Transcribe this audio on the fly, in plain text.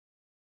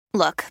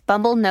Look,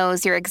 Bumble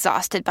knows you're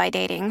exhausted by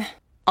dating.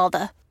 All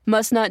the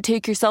must not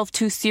take yourself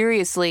too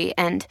seriously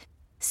and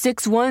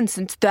 6'1"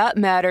 since that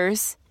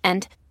matters.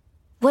 And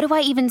what do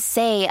I even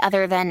say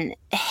other than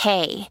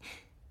hey?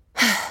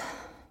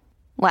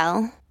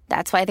 Well,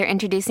 that's why they're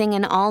introducing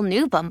an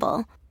all-new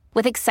Bumble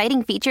with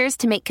exciting features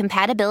to make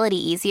compatibility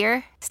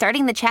easier,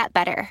 starting the chat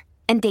better,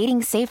 and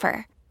dating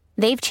safer.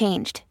 They've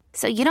changed,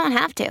 so you don't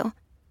have to.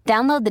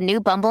 Download the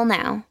new Bumble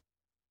now.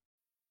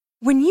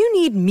 When you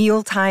need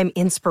mealtime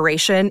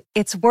inspiration,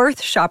 it's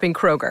worth shopping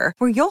Kroger,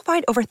 where you'll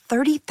find over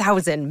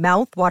 30,000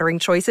 mouth-watering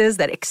choices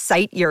that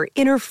excite your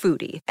inner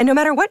foodie. And no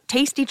matter what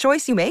tasty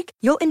choice you make,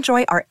 you'll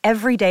enjoy our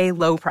everyday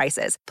low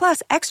prices,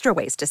 plus extra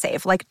ways to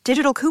save, like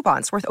digital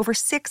coupons worth over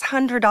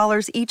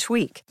 $600 each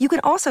week. You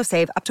can also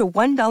save up to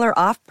 $1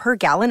 off per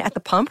gallon at the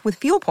pump with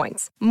fuel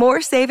points.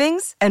 More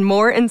savings and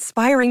more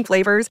inspiring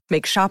flavors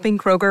make shopping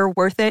Kroger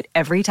worth it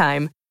every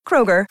time.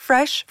 Kroger,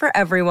 fresh for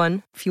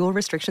everyone. Fuel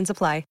restrictions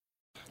apply.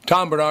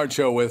 Tom Bernard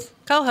Show with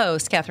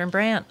co-host Catherine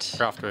Brandt,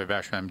 Croftway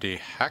Basham MD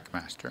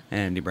Hackmaster,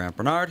 Andy Brandt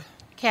Bernard,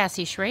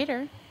 Cassie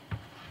Schrader.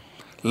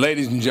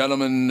 Ladies and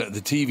gentlemen,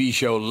 the TV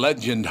show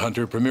Legend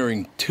Hunter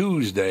premiering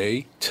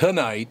Tuesday,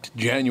 tonight,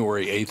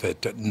 January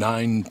 8th at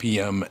 9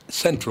 p.m.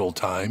 Central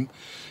Time,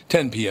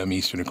 10 p.m.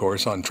 Eastern, of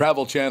course, on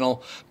Travel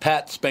Channel.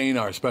 Pat Spain,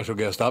 our special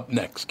guest, up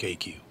next,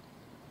 KQ.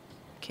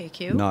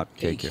 KQ? Not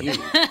KQ.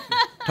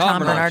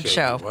 Tom Bernard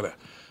Show.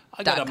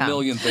 I got a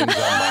million things on my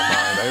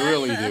mind. I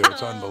really do.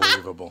 It's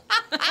unbelievable.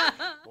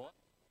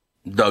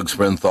 Doug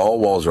Sprinthal,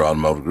 Walser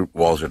Automotive Group,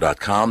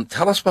 Walser.com.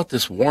 Tell us about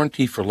this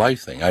warranty for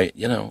life thing.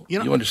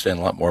 You understand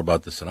a lot more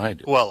about this than I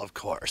do. Well, of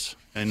course.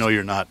 I know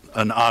you're not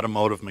an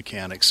automotive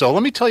mechanic. So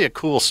let me tell you a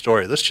cool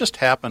story. This just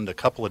happened a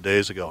couple of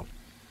days ago.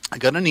 I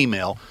got an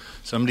email.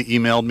 Somebody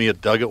emailed me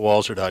at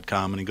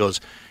Doug@Walser.com, and he goes,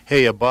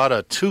 hey, I bought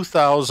a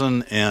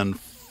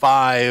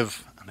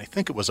 2005, and I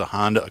think it was a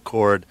Honda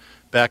Accord,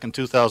 back in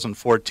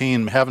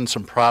 2014, having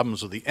some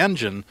problems with the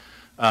engine.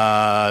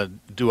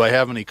 Do I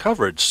have any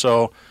coverage?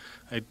 So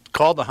I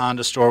called the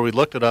Honda store. We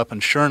looked it up,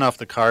 and sure enough,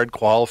 the card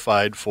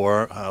qualified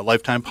for a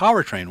lifetime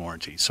powertrain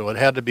warranty. So it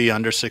had to be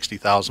under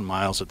 60,000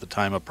 miles at the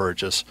time of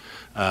purchase,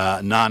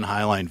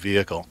 non-Highline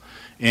vehicle.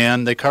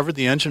 And they covered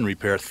the engine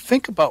repair.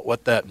 Think about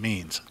what that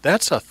means.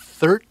 That's a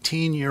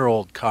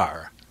 13-year-old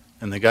car,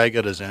 and the guy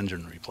got his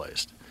engine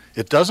replaced.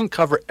 It doesn't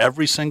cover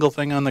every single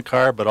thing on the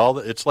car, but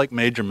it's like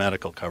major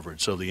medical coverage.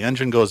 So the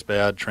engine goes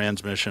bad,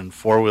 transmission,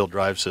 four-wheel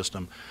drive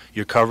system.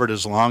 You're covered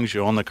as long as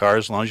you own the car,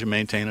 as long as you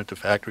maintain it to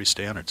factory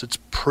standards. It's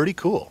pretty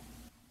cool.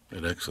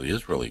 It actually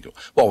is really cool.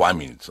 Well, I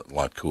mean, it's a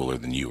lot cooler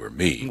than you or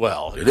me.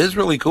 Well, it is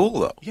really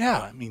cool, though.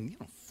 Yeah,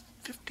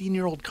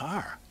 15-year-old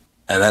car.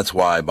 And that's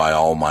why I buy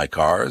all my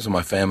cars, and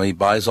my family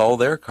buys all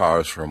their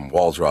cars from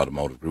Walser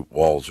Automotive Group,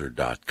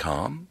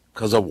 Walser.com,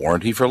 because of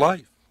warranty for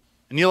life.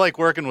 And you like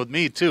working with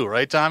me, too,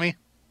 right, Tommy?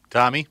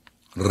 Tommy?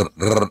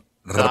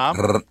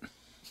 Tom?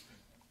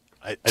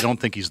 I don't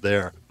think he's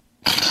there.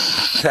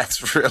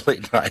 That's really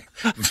nice.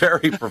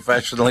 Very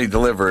professionally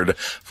delivered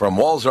from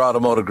Walser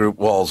Automotive Group,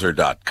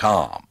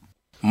 Walser.com.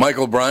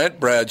 Michael Bryant,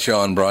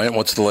 Bradshaw and Bryant,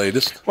 what's the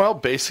latest? Well,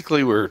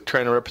 basically, we're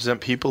trying to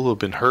represent people who have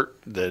been hurt,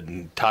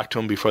 then talk to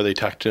them before they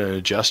talk to an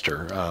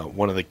adjuster.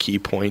 One of the key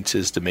points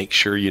is to make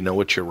sure you know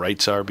what your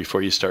rights are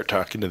before you start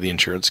talking to the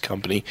insurance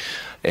company,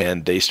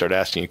 and they start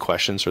asking you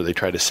questions or they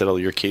try to settle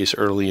your case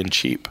early and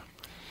cheap.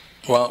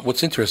 Well,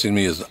 what's interesting to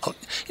me is, a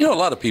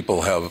lot of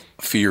people have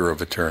fear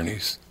of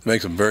attorneys. It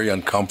makes them very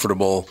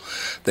uncomfortable.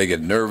 They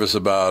get nervous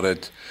about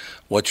it.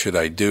 What should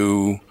I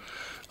do?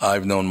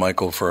 I've known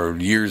Michael for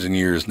years and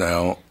years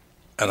now,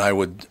 and I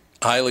would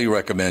highly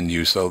recommend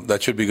you. So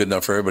that should be good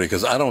enough for everybody,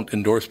 because I don't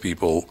endorse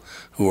people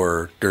who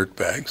are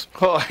dirtbags.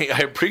 Well,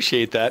 I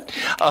appreciate that.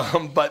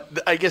 But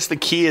I guess the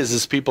key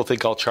is people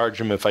think I'll charge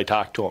them if I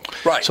talk to them.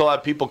 Right. So a lot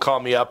of people call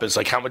me up. It's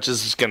like, how much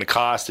is this going to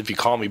cost if you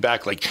call me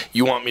back? Like,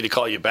 you want me to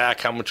call you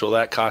back? How much will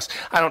that cost?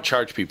 I don't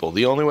charge people.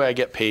 The only way I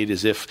get paid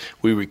is if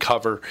we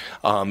recover,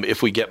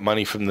 if we get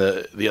money from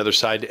the other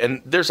side.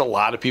 And there's a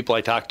lot of people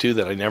I talk to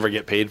that I never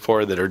get paid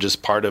for that are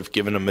just part of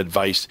giving them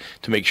advice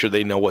to make sure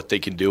they know what they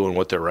can do and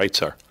what their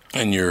rights are.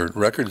 And your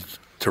record's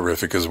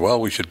terrific as well,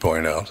 we should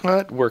point out. Well,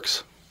 it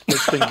works.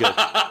 It's been good.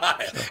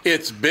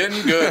 It's been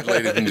good,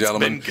 ladies and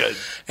gentlemen. It's been good.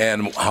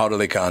 And how do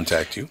they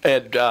contact you?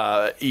 At,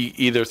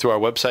 either through our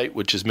website,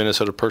 which is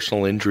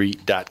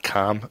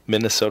minnesotapersonalinjury.com,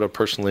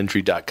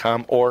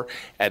 minnesotapersonalinjury.com, or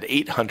at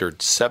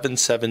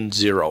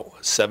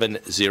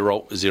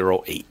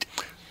 800-770-7008.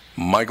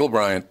 Michael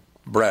Bryant,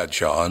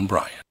 Bradshaw and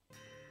Bryant.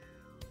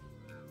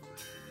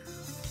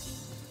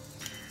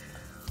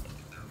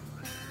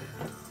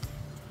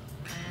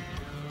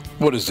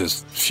 What is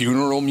this,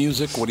 funeral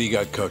music? What do you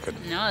got cooking?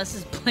 No, this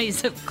is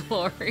Blaze of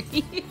Glory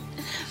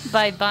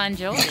by Bon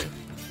Jovi.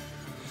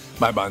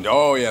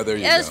 Oh, yeah, there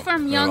you go. It's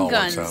from Young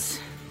Guns.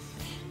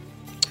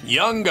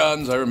 Young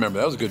Guns, I remember.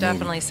 That was a good movie.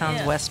 Definitely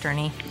sounds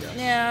westerny.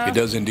 Yeah. It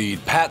does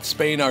indeed. Pat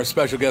Spain, our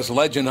special guest,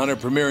 Legend Hunter,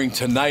 premiering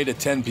tonight at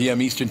 10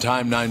 p.m. Eastern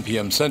Time, 9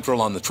 p.m.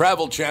 Central on the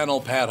Travel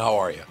Channel. Pat, how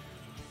are you?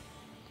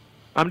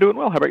 I'm doing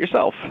well. How about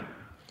yourself?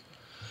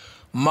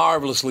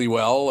 marvelously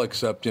well,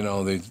 except,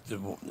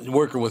 the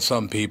working with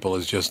some people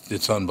is just,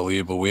 it's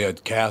unbelievable. We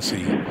had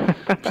Cassie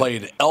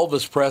played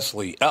Elvis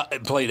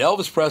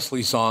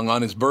Presley song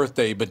on his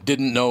birthday, but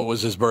didn't know it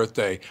was his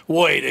birthday.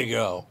 Way to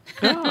go.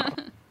 Oh.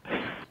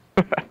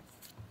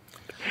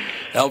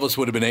 Elvis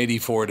would have been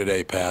 84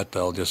 today, Pat.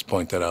 I'll just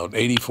point that out.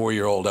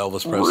 84-year-old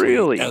Elvis Presley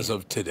Really? as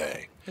of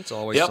today. It's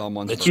always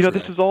someone's birthday. You know,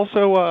 this is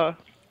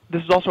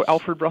also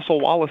Alfred Russell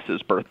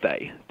Wallace's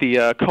birthday,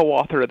 the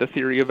co-author of The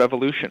Theory of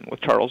Evolution with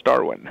Charles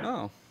Darwin.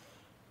 Oh.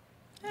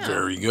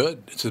 Very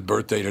good. It's his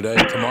birthday today.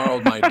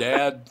 Tomorrow, my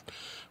dad,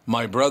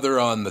 my brother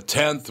on the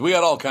 10th. We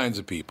got all kinds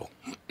of people.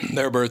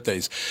 Their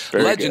birthdays.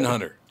 Very Legend good.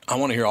 Hunter. I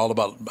want to hear all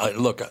about.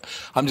 Look,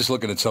 I'm just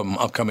looking at some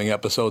upcoming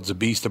episodes of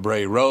Beast of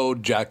Bray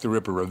Road, Jack the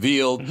Ripper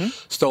Revealed,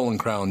 Stolen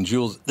Crown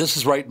Jewels. This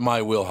is right in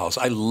my wheelhouse.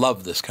 I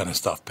love this kind of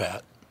stuff,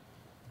 Pat.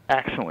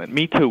 Excellent.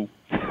 Me too.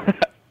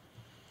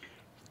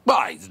 Well,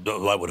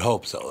 I would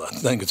hope so. I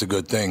think it's a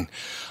good thing.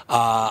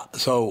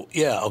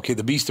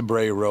 The Beast of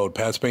Bray Road.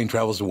 Pat Spain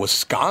travels to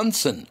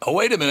Wisconsin. Oh,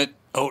 wait a minute.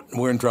 Oh,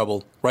 we're in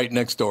trouble. Right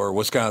next door,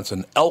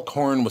 Wisconsin.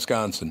 Elkhorn,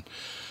 Wisconsin.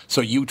 So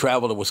you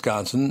travel to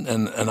Wisconsin,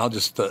 and I'll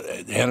just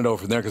hand it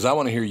over from there because I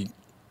want to hear you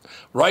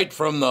right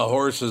from the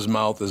horse's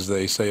mouth, as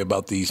they say,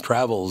 about these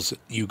travels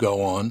you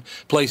go on,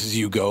 places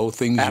you go,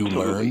 things Absolutely.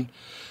 you learn.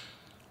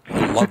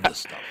 I love this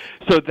stuff.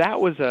 So that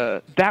was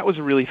a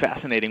really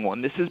fascinating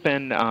one. This has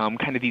been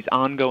kind of these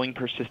ongoing,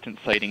 persistent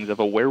sightings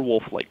of a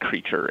werewolf-like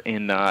creature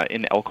in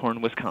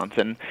Elkhorn,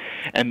 Wisconsin,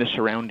 and the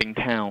surrounding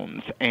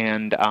towns.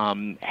 And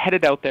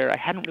headed out there, I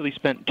hadn't really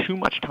spent too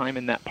much time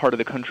in that part of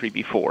the country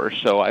before,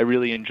 so I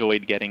really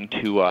enjoyed getting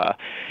to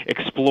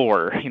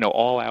explore,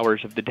 all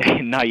hours of the day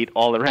and night,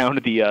 all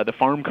around the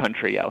farm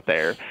country out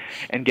there,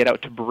 and get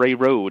out to Bray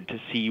Road to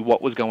see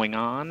what was going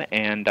on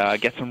and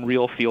get some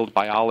real field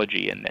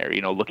biology in there.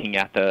 Looking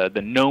at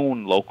the known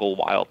local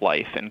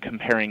wildlife and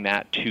comparing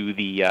that to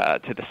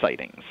the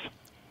sightings.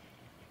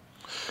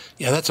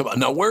 Yeah,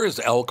 now. Where is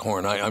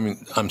Elkhorn? I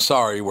mean, I'm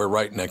sorry, we're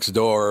right next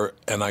door,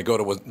 and I go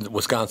to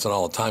Wisconsin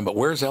all the time. But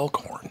where's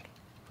Elkhorn?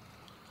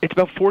 It's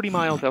about 40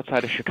 miles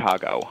outside of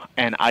Chicago,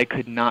 and I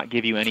could not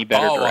give you any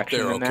better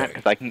direction than that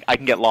because I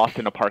can get lost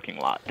in a parking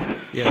lot.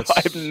 Yeah, so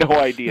I have no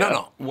idea.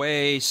 No.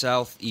 Way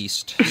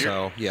southeast.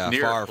 So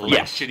near far from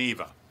Lake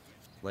Geneva.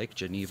 Lake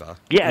Geneva.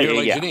 Near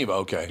Lake Geneva.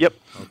 Okay. Yep.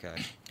 Okay.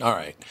 All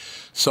right.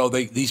 So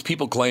these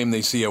people claim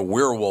they see a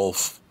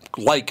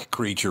werewolf-like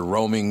creature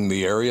roaming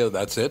the area.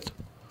 That's it?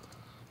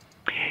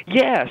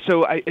 Yeah,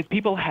 so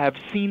people have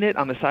seen it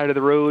on the side of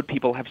the road.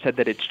 People have said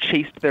that it's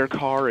chased their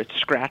car, it's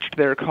scratched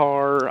their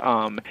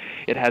car.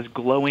 It has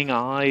glowing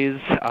eyes.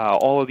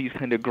 All of these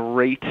kind of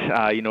great,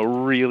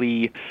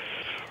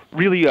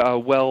 really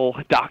well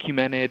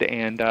documented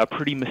and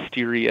pretty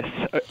mysterious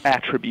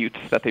attributes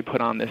that they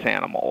put on this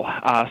animal.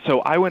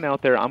 So I went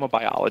out there, I'm a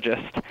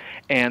biologist,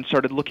 and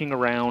started looking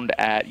around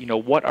at,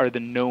 what are the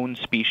known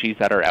species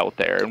that are out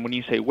there. And when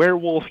you say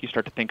werewolf, you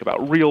start to think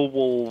about real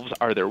wolves.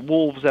 Are there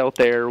wolves out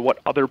there? What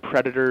other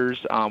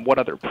predators, what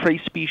other prey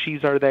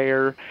species are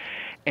there?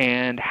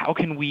 And how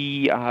can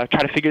we try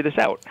to figure this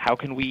out? How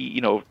can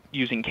we,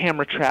 using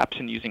camera traps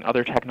and using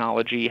other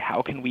technology,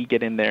 how can we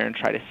get in there and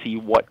try to see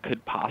what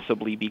could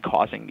possibly be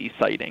causing these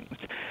sightings?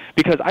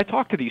 Because I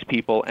talk to these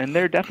people, and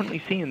they're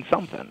definitely seeing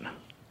something.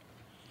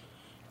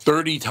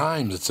 30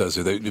 times, it says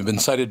here. They've been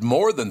cited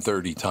more than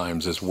 30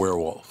 times as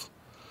werewolf.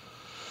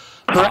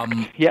 Correct,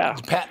 yeah.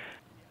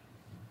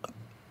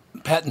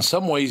 Pat, in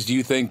some ways, do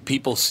you think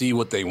people see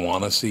what they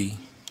want to see?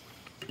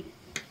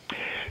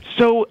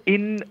 So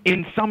in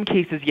some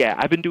cases, yeah.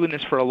 I've been doing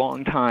this for a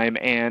long time,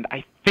 and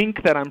I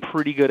think that I'm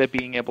pretty good at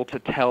being able to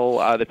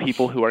tell the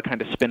people who are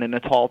kind of spinning a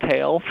tall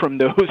tale from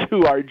those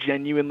who are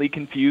genuinely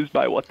confused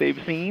by what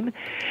they've seen.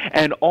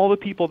 And all the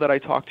people that I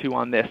talked to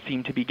on this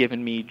seem to be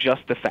giving me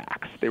just the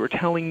facts. They were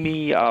telling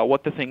me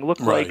what the thing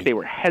looked like. They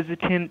were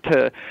hesitant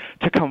to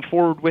come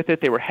forward with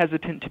it. They were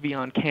hesitant to be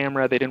on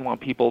camera. They didn't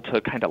want people to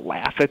kind of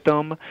laugh at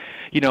them,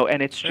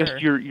 and it's just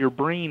your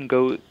brain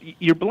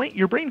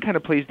kind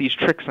of plays these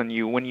tricks on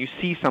you when you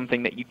see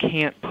something that you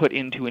can't put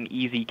into an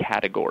easy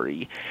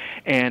category.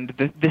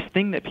 And this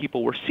thing that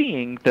people were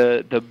seeing,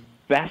 the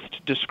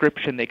best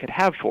description they could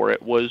have for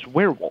it was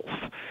werewolf.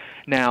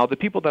 Now, the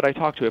people that I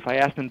talked to, if I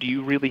asked them, do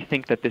you really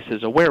think that this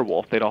is a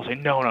werewolf? They'd all say,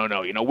 no,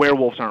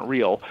 werewolves aren't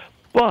real.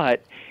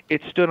 But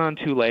it stood on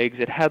two legs,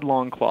 it had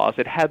long claws,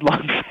 it had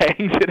long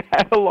fangs, it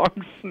had a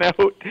long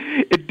snout.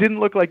 It didn't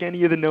look like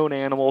any of the known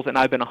animals, and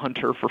I've been a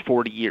hunter for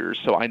 40 years,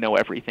 so I know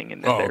everything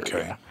in this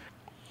area.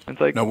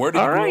 It's like, now, where did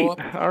you grow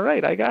up? All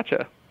right, I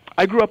gotcha.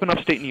 I grew up in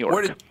upstate New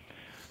York.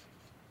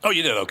 Oh,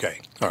 you did? Okay.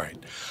 All right.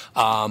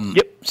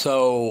 Yep.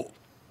 So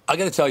I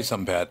got to tell you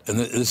something, Pat, and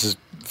this is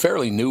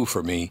fairly new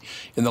for me.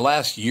 In the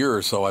last year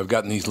or so, I've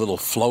gotten these little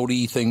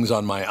floaty things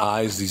on my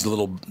eyes, these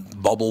little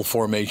bubble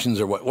formations,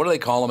 or what do they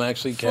call them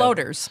actually, Kev?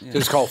 Floaters. They're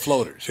just called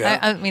floaters, yeah?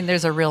 I mean,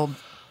 there's a term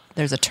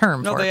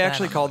for it. No, they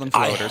actually call them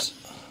floaters.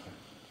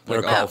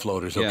 They're called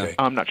floaters, okay.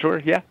 I'm not sure,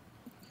 yeah.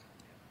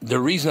 The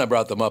reason I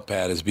brought them up,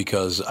 Pat, is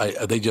because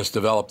they just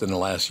developed in the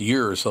last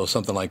year or so,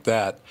 something like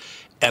that.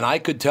 And I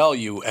could tell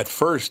you at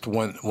first,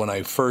 when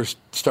I first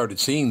started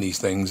seeing these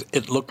things,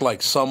 it looked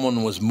like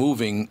someone was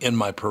moving in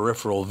my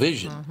peripheral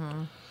vision.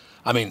 Mm-hmm.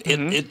 I mean,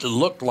 it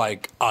looked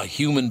like a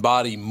human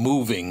body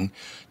moving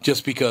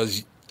just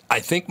because I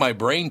think my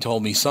brain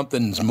told me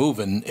something's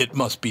moving, it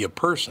must be a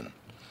person.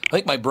 I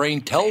think my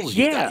brain tells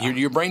you that.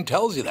 Your brain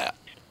tells you that.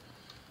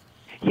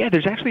 Yeah,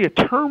 there's actually a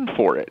term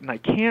for it, and I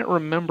can't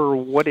remember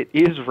what it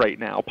is right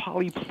now.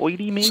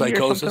 Polyploidy, maybe,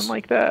 Psychosis? or something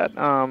like that.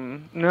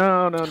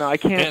 No, I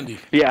can't. Andy.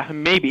 Yeah,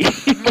 maybe.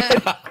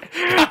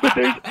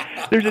 but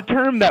there's a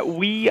term that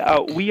we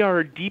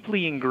are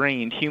deeply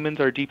ingrained. Humans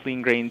are deeply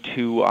ingrained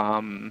to.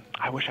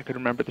 I wish I could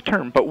remember the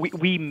term, but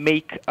we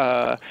make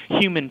a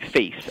human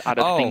face out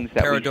of things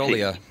that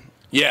pareidolia. we see.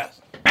 Yes.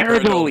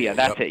 Pareidolia,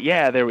 that's it.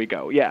 Yeah, there we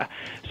go. Yeah.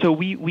 So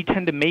we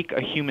tend to make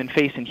a human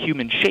face and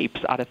human shapes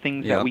out of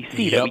things that we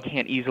see that we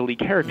can't easily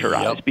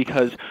characterize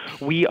because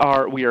we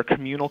are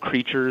communal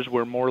creatures.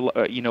 We're more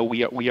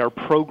we are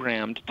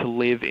programmed to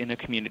live in a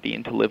community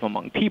and to live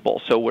among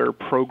people. So we're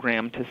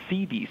programmed to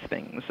see these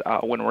things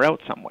when we're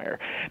out somewhere.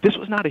 This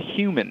was not a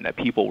human that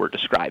people were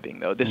describing,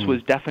 though. This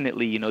was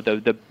definitely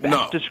the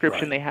best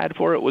description they had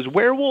for it was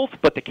werewolf,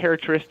 but the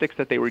characteristics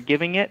that they were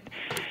giving it,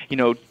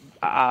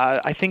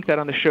 I think that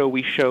on the show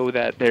we show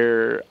that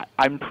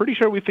I'm pretty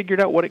sure we figured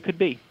out what it could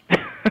be.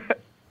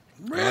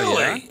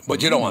 Really?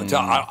 But you don't want to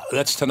tell.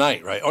 That's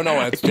tonight, right? Oh, no,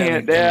 that's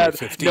January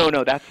 15th.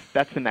 No,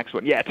 that's the next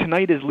one. Yeah,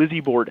 tonight is Lizzie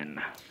Borden.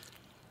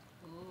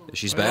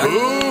 She's back?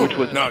 Which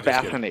was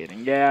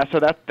fascinating. Yeah, so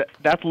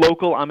that's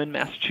local. I'm in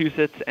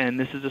Massachusetts, and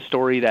this is a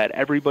story that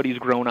everybody's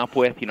grown up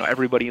with.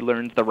 Everybody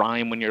learns the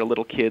rhyme when you're a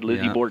little kid.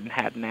 Lizzie Borden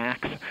had an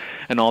axe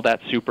and all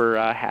that super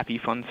happy,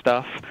 fun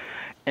stuff.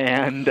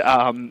 And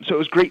so it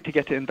was great to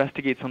get to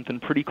investigate something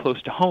pretty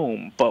close to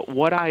home. But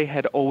what I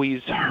had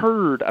always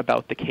heard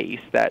about the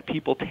case that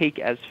people take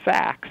as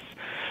facts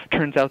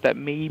turns out that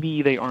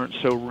maybe they aren't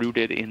so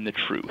rooted in the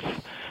truth.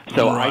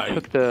 So I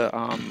took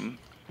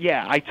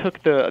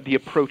the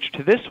approach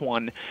to this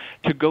one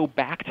to go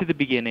back to the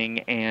beginning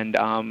and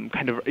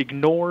kind of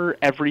ignore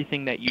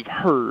everything that you've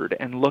heard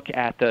and look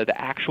at the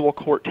actual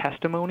court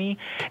testimony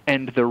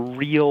and the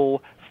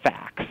real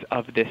facts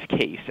of this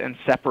case and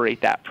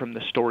separate that from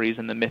the stories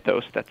and the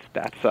mythos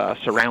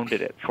that's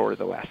surrounded it for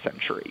the last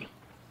century.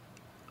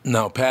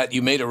 Now, Pat,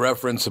 you made a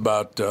reference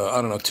about,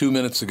 2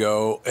 minutes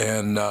ago,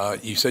 and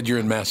you said you're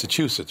in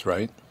Massachusetts,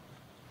 right?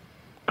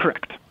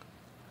 Correct.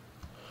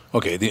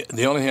 Okay,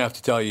 the only thing I have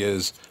to tell you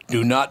is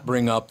do not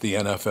bring up the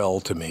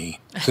NFL to me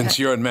since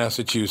you're in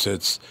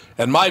Massachusetts.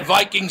 And my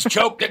Vikings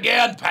choked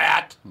again,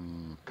 Pat!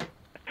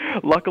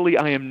 Luckily,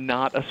 I am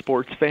not a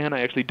sports fan. I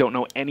actually don't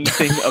know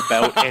anything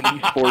about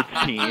any sports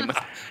team.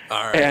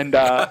 All right. And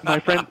my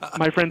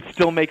friends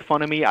still make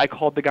fun of me. I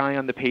called the guy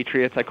on the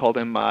Patriots. I called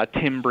him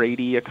Tim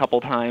Brady a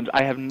couple times.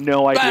 I have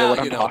no idea what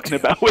I'm talking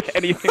about with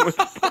anything with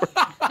sports.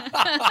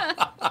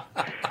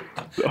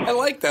 I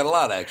like that a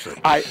lot, actually.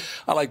 I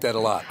like that a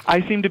lot.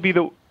 I seem to be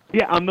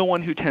I'm the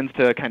one who tends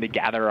to kind of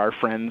gather our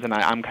friends, and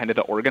I'm kind of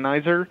the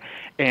organizer.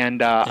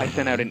 And I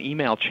sent out an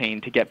email chain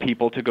to get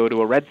people to go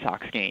to a Red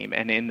Sox game.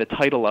 And in the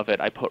title of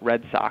it, I put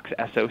Red Sox,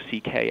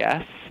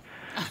 SOCKS.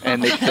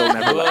 And they still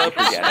never let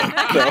me forget it.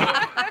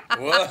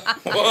 So.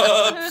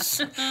 Whoops.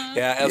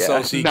 Yeah,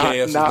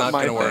 SOCKS is not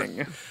going to work.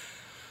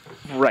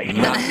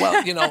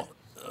 Right.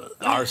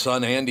 Our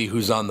son Andy,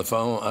 who's on the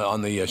phone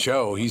on the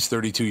show, he's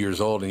 32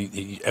 years old.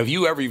 And have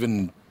you ever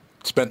even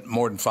spent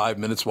more than 5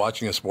 minutes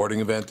watching a sporting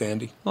event,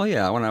 Andy? Well,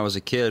 yeah, when I was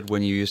a kid,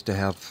 when you used to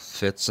have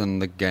Fitz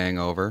and the gang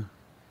over,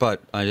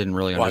 but I didn't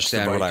really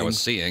understand what I was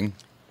seeing.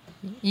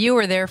 You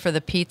were there for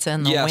the pizza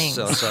and the wings.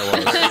 Yes, so I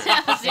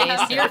was.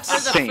 He's here for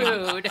the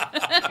food.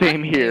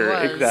 Same here,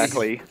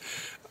 exactly.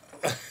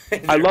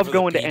 I love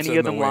going to any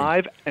of them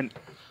live, and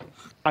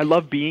I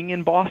love being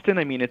in Boston.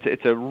 I mean,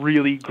 it's a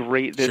really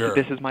great.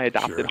 This is my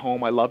adopted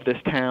home. I love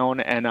this town,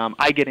 and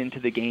I get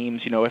into the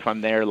games, if I'm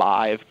there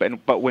live.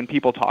 But when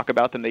people talk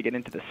about them, they get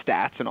into the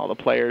stats and all the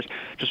players,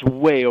 just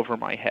way over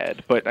my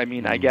head. But I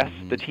mean, I guess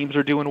the teams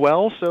are doing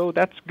well, so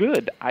that's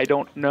good. I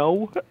don't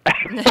know,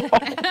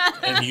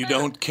 and you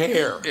don't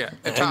care. Yeah,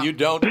 and you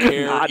don't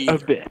care not either. A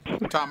bit.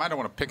 Tom, I don't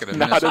want to pick it at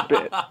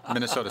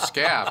Minnesota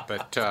Scav,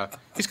 but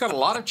he's got a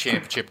lot of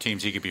championship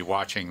teams he could be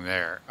watching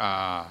there.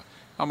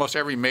 Almost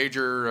every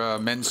major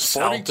men's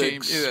sporting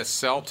team, the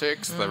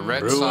Celtics, the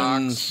Red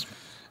Sox,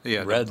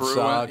 Red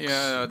Sox,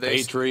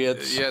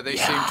 Patriots. They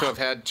seem to have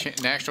had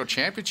national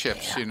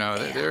championships.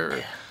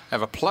 They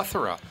have a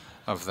plethora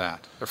of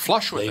that. They're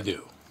flush with it. They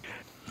do.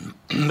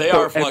 They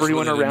are flush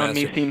everyone with it. Everyone around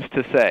me seems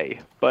to say,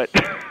 but.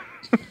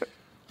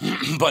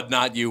 But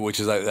not you,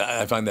 which is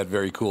I find that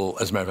very cool.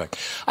 As a matter of fact,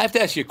 I have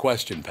to ask you a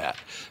question, Pat,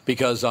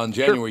 because on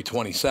January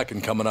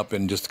 22nd, coming up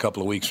in just a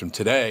couple of weeks from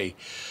today,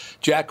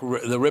 Jack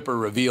the Ripper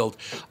revealed.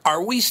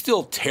 Are we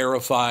still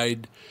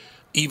terrified,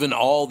 even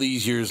all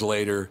these years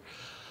later?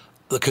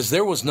 Because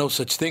there was no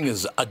such thing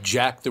as a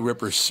Jack the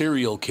Ripper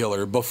serial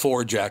killer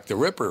before Jack the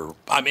Ripper.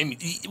 I mean,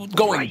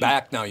 going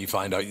back now, you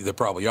find out there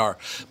probably are.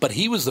 But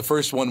he was the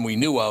first one we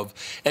knew of.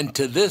 And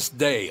to this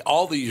day,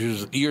 all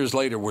these years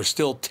later, we're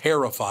still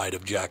terrified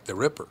of Jack the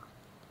Ripper.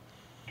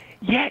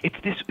 Yeah, it's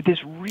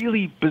this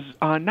really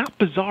not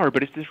bizarre,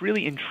 but it's this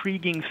really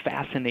intriguing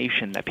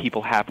fascination that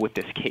people have with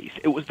this case.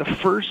 It was the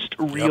first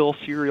real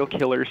serial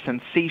killer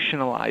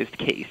sensationalized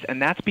case,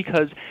 and that's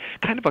because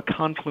kind of a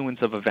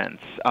confluence of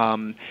events.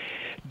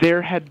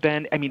 There had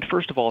been, I mean,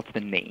 first of all, it's the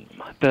name,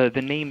 the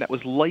name that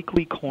was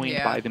likely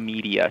coined by the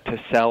media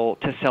to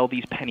sell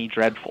these penny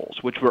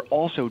dreadfuls, which were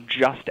also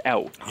just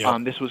out.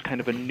 This was kind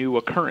of a new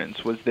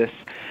occurrence. Was this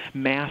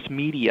mass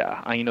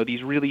media?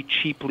 These really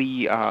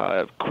cheaply,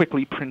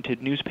 quickly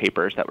printed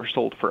newspapers that were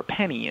sold for a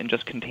penny and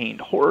just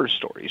contained horror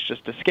stories,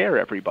 just to scare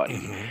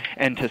everybody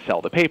and to sell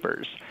the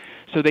papers.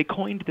 So they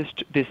coined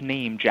this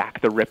name,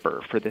 Jack the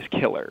Ripper, for this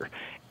killer,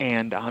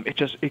 and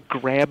it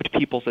grabbed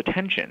people's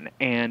attention.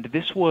 And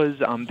this was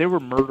there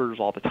were murders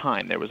all the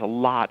time. There was a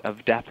lot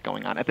of death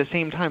going on. At the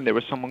same time, there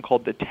was someone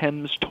called the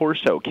Thames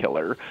Torso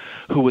Killer,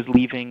 who was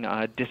leaving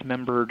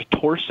dismembered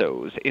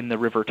torsos in the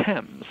River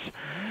Thames,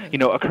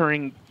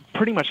 occurring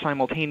pretty much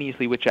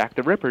simultaneously with Jack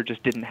the Ripper,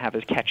 just didn't have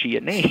as catchy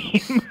a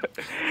name.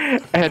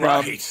 And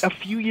a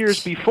few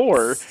years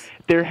before,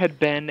 there had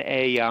been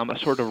a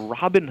sort of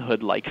Robin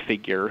Hood-like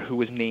figure who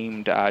was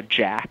named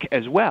Jack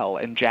as well,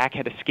 and Jack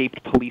had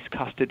escaped police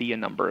custody a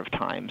number of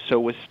times, so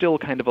was still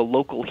kind of a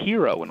local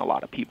hero in a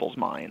lot of people's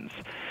minds.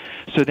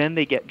 So then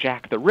they get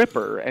Jack the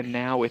Ripper, and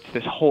now it's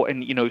this whole,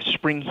 and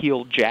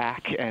Spring-Heeled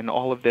Jack and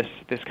all of this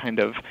kind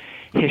of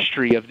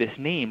history of this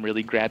name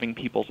really grabbing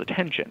people's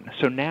attention.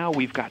 So now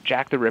we've got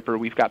Jack the Ripper,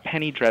 we've got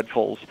penny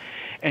dreadfuls,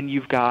 and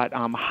you've got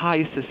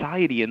high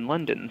society in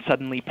London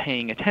suddenly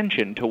paying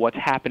attention to what's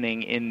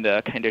happening in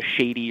the kind of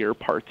shadier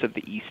parts of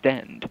the East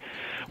End,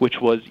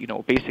 which was,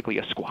 basically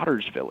a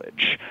squatter's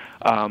village.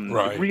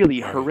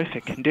 Really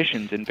horrific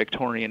conditions in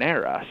Victorian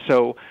era.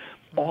 So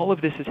all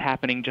of this is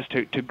happening just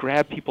to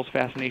grab people's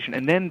fascination,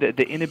 and then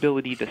the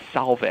inability to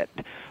solve it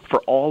for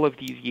all of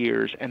these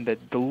years, and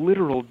the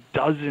literal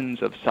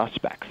dozens of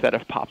suspects that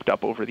have popped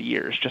up over the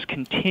years just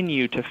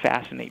continue to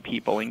fascinate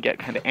people and get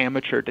kind of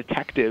amateur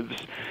detectives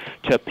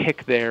to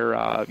pick their,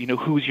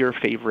 who's your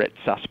favorite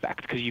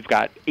suspect, because you've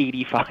got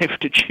 85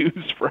 to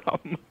choose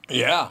from.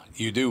 Yeah,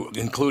 you do,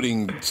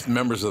 including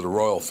members of the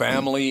royal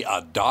family,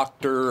 a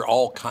doctor,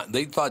 all kind.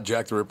 They thought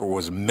Jack the Ripper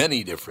was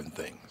many different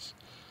things.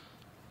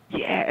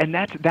 Yeah, and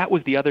that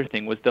was the other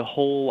thing, was the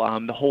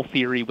whole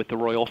theory with the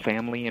royal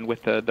family and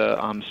with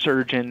the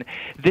surgeon.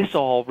 This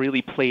all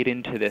really played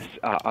into this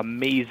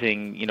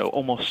amazing,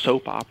 almost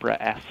soap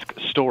opera-esque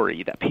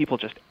story that people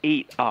just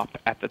ate up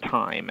at the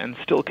time and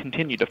still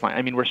continue to find.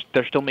 I mean,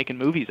 they're still making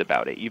movies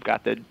about it. You've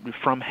got the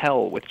From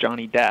Hell with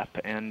Johnny Depp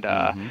and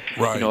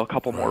a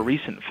couple more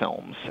recent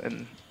films.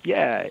 And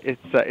yeah,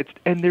 it's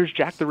and there's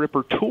Jack the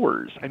Ripper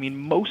tours. I mean,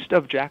 most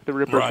of Jack the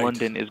Ripper's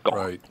London is gone.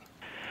 Right.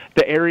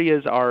 The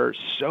areas are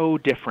so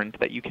different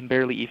that you can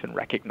barely even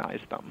recognize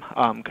them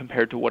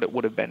compared to what it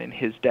would have been in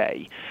his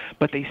day.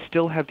 But they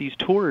still have these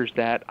tours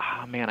that,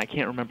 I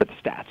can't remember the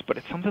stats, but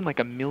it's something like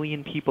 1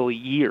 million people a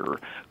year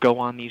go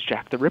on these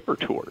Jack the Ripper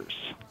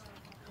tours.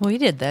 We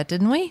did that,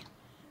 didn't we?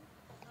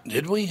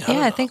 Did we?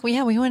 I think we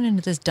went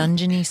into this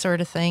dungeony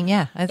sort of thing.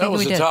 Yeah, I think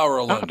we did. That was the Tower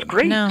of London.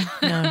 Great. No,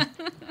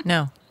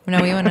 we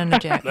went on a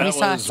Jack. That we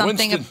saw was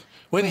something.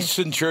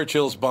 Winston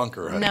Churchill's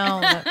bunker.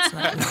 No, that's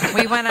not.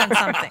 We went on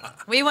something.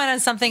 We went on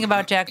something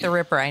about Jack the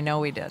Ripper. I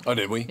know we did. Oh,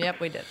 did we? Yep,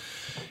 we did.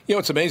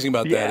 What's amazing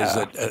about that is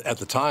that at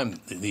the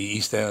time, the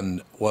East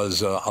End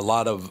was a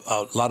lot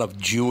of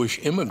Jewish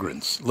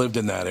immigrants lived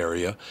in that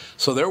area.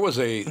 So there was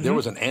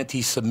an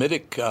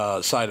anti-Semitic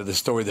side of the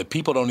story that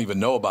people don't even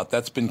know about.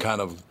 That's been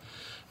kind of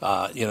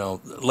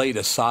laid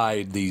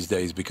aside these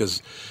days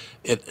because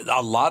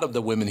a lot of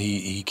the women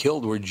he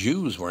killed were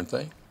Jews, weren't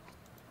they?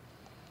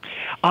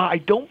 I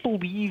don't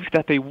believe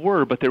that they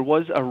were, but there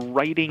was a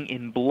writing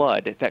in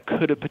blood that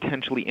could have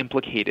potentially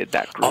implicated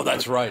that group. Oh,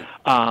 that's right.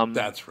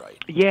 That's right.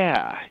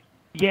 Yeah.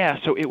 Yeah,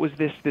 so it was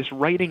this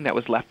writing that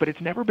was left, but it's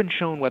never been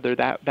shown whether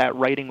that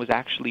writing was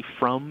actually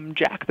from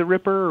Jack the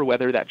Ripper or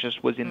whether that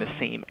just was in the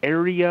same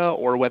area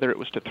or whether it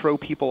was to throw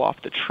people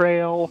off the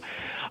trail.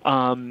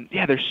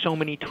 There's so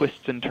many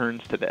twists and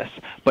turns to this,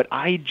 but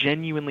I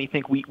genuinely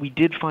think we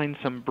did find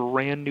some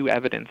brand new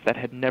evidence that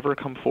had never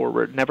come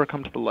forward, never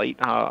come to the light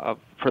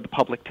for the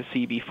public to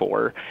see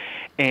before,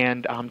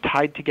 and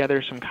tied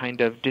together some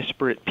kind of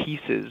disparate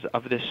pieces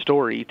of this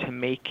story to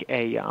make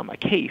a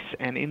case.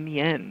 And in the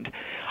end,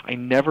 I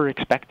never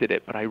expected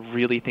it, but I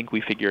really think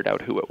we figured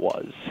out who it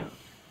was.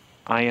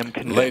 I am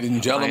convinced. Ladies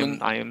and gentlemen,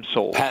 I am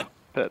sold.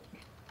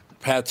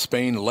 Pat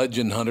Spain,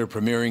 Legend Hunter,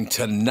 premiering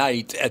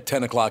tonight at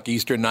 10 o'clock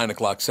Eastern, 9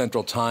 o'clock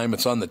Central Time.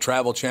 It's on the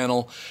Travel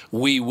Channel.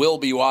 We will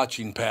be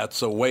watching, Pat,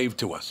 so wave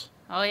to us.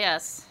 Oh,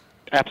 yes.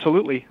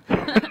 Absolutely.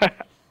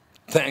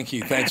 Thank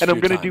you. Thanks and for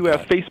I'm going to do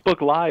Pat. a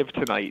Facebook Live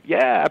tonight.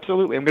 Yeah,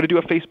 absolutely. I'm going to do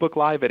a Facebook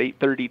Live at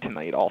 8:30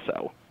 tonight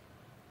also.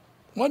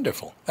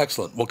 Wonderful.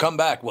 Excellent. We'll come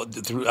back. Well,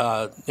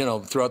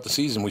 throughout the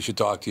season, we should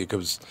talk to you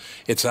because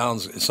it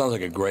sounds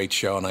like a great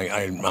show, and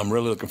I'm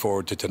really looking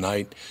forward to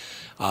tonight.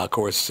 Of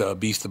course,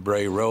 Beast of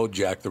Bray Road,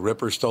 Jack the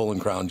Ripper, Stolen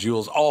Crown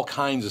Jewels, all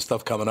kinds of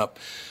stuff coming up.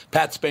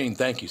 Pat Spain,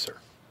 thank you, sir.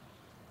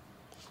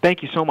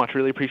 Thank you so much.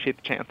 Really appreciate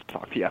the chance to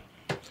talk to you.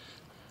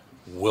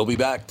 We'll be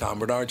back. Tom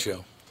Bernard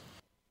Show.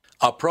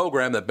 A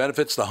program that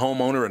benefits the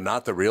homeowner and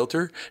not the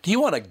realtor? Do you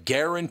want a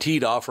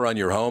guaranteed offer on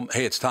your home?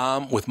 Hey, it's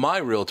Tom with my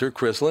realtor,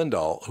 Chris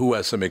Lindahl, who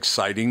has some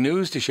exciting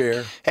news to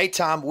share. Hey,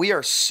 Tom, we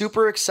are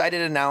super excited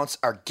to announce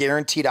our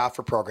guaranteed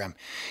offer program.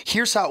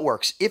 Here's how it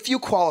works. If you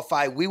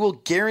qualify, we will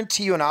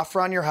guarantee you an offer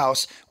on your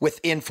house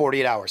within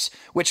 48 hours,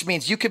 which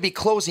means you could be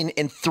closing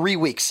in 3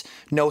 weeks.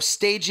 No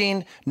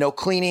staging, no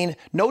cleaning,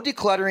 no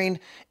decluttering,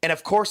 and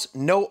of course,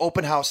 no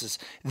open houses.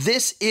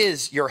 This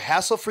is your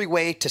hassle-free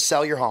way to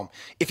sell your home.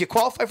 If you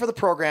qualify for the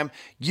program,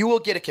 you will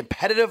get a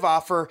competitive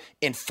offer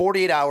in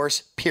 48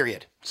 hours,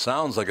 period.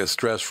 Sounds like a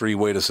stress-free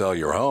way to sell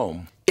your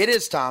home. It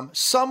is, Tom.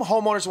 Some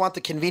homeowners want the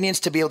convenience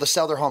to be able to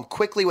sell their home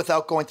quickly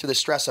without going through the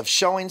stress of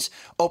showings,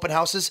 open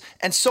houses,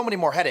 and so many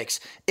more headaches,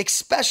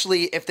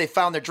 especially if they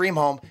found their dream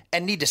home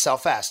and need to sell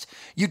fast.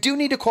 You do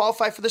need to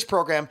qualify for this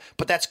program,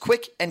 but that's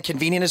quick and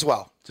convenient as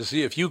well. To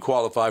see if you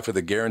qualify for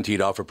the Guaranteed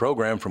Offer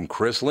program from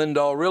Chris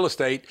Lindahl Real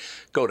Estate,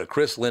 go to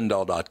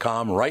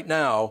chrislindahl.com right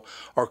now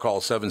or call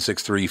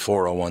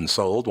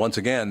 763-401-SOLD. Once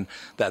again,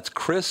 that's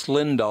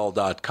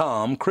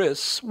chrislindahl.com,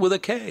 Chris with a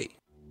K.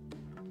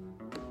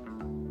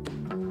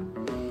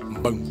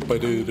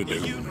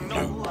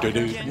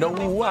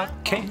 No, I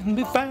can't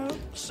be found.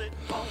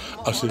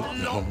 I'm sitting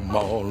home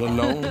all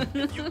alone.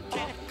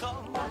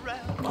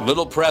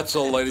 Little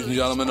Pretzel, ladies and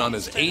gentlemen, on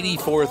his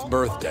 84th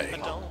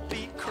birthday.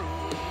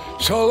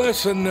 So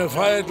listen, if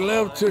I had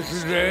lived to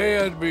today,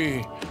 I'd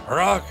be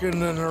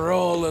rocking and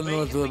rolling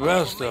with the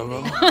best of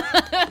them.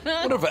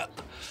 I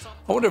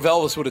wonder if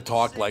Elvis would have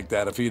talked like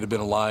that if he'd have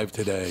been alive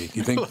today. Do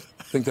you think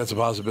that's a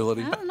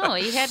possibility? I don't know.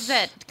 He had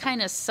that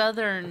kind of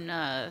southern,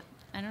 I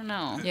don't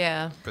know.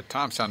 Yeah. But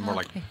Tom sounded more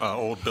like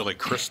old Billy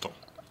Crystal.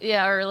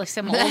 Yeah, or like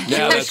some old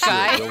Jewish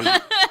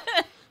guy.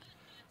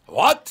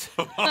 What?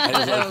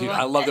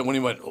 I loved it when he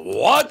went,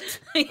 what?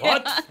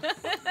 What?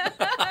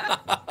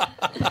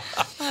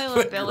 I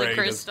love Billy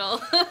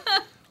Crystal.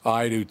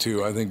 I do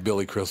too. I think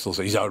Billy Crystal's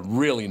he's a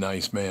really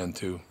nice man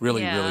too.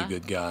 Really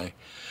good guy.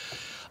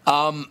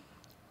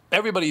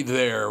 Everybody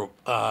there,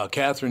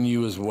 Catherine,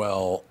 you as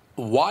well.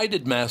 Why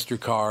did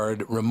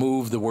MasterCard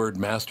remove the word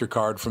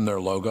MasterCard from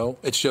their logo?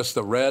 It's just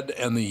the red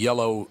and the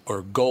yellow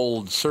or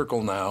gold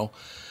circle now.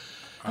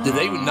 Do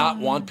they not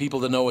want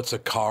people to know it's a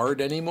card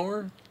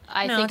anymore?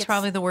 I think it's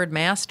probably the word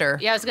master.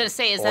 Yeah, I was going to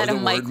say, is that a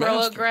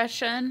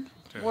microaggression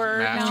word?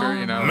 Master,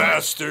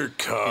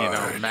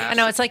 MasterCard. I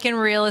know it's like in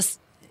real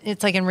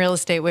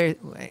estate where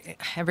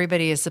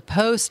everybody is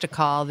supposed to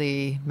call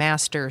the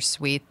master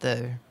suite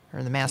the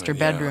master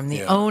bedroom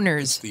the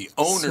owner's the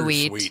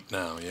owner's suite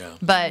now. Yeah,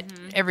 but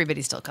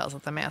everybody still calls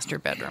it the master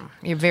bedroom.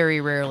 You very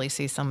rarely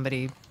see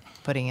somebody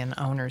putting in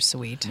owner's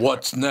suite.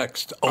 What's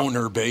next?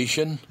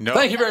 Ownerbation? No.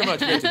 Thank you very much.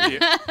 you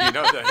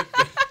know that.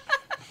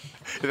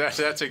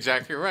 That's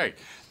exactly right.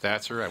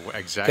 That's right.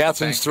 Exactly.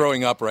 Catherine's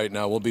throwing up right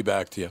now. We'll be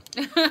back to you.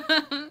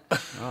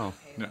 Oh.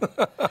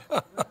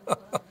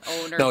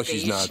 No,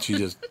 she's not. She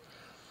just.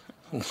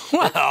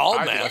 Well,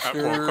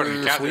 master.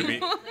 According to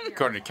Catherine,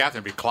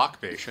 it'd be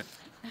clockbation.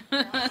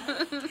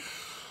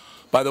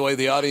 By the way,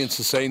 the audience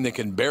is saying they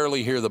can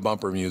barely hear the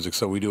bumper music,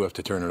 so we do have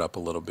to turn it up a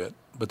little bit.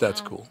 But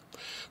that's cool.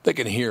 They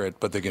can hear it,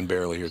 but they can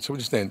barely hear it. So we're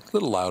just saying a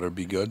little louder would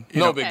be good.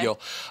 No big deal.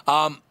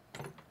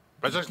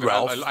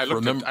 Ralph,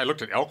 I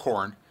looked at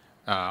Elkhorn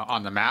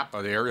on the map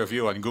of the aerial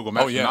view on Google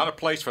Maps. Not a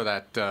place for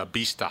that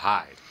beast to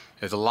hide.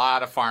 There's a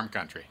lot of farm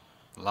country.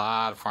 A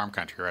lot of farm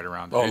country right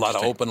around there. Oh, a lot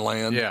of open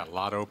land? Yeah, a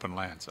lot of open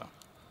land.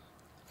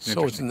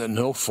 So isn't there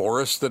no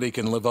forest that he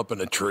can live up in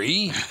a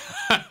tree?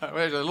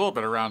 There's a little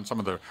bit around some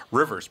of the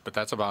rivers, but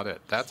that's about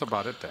it. That's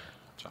about it there.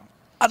 So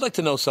I'd like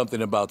to know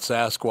something about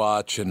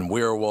Sasquatch and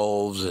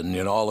werewolves and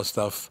all this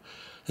stuff.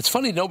 It's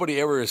funny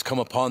nobody ever has come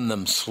upon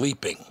them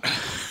sleeping.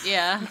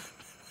 Yeah.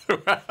 You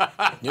know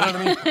what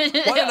I mean? Why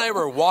didn't I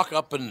ever walk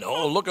up and,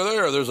 look at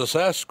there's a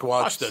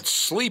Sasquatch that's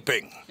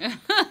sleeping? I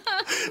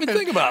mean,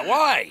 think about it.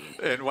 Why?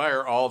 And why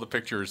are all the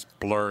pictures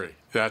blurry?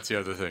 That's the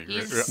other thing.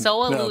 He's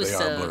so elusive.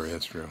 No, they are blurry.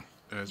 That's true.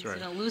 That's right.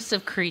 He's an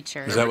elusive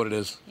creature. Is that what it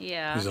is?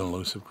 Yeah. He's an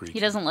elusive creature. He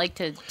doesn't like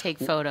to take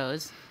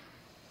photos.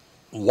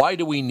 Why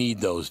do we need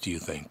those, do you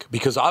think?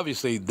 Because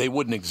obviously they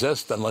wouldn't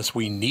exist unless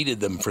we needed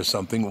them for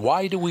something.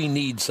 Why do we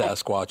need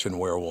Sasquatch and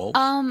werewolves?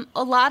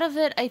 A lot of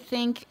it, I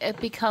think, it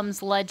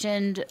becomes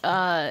legend.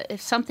 If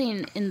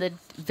something in the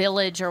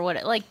village or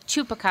what, like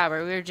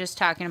Chupacabra, we were just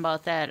talking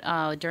about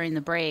that during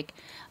the break.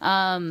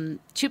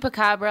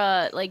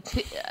 Chupacabra, like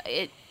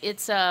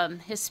it's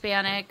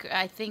Hispanic.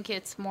 I think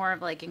it's more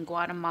of like in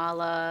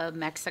Guatemala,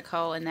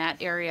 Mexico, in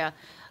that area.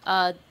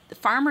 The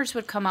farmers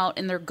would come out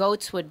and their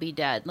goats would be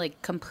dead, like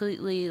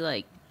completely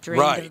like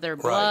drained of their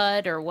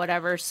blood or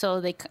whatever.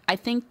 So I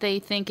think they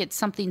think it's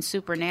something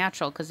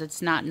supernatural because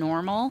it's not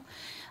normal.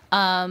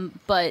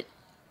 But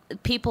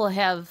people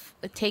have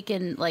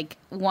taken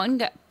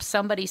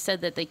somebody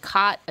said that they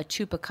caught a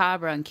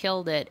chupacabra and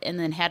killed it and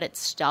then had it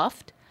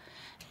stuffed.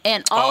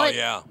 And all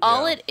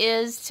it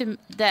is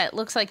that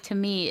looks like to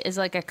me is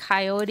like a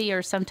coyote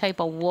or some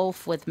type of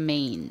wolf with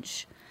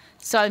mange.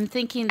 So I'm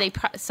thinking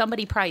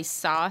somebody probably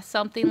saw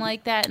something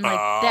like that, and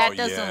that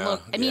doesn't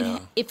look. I mean,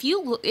 if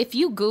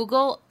you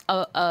Google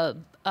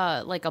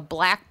like a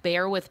black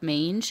bear with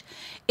mange,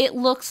 it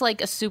looks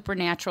like a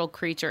supernatural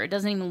creature. It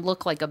doesn't even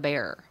look like a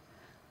bear.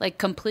 Like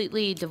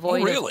completely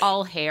devoid of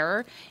all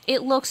hair.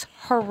 It looks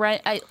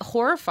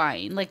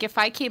horrifying. Like if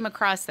I came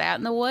across that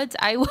in the woods,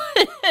 I would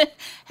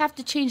have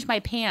to change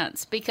my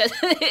pants because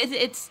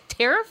it's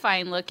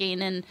terrifying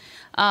looking. And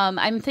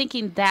I'm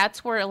thinking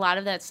that's where a lot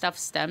of that stuff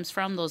stems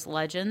from, those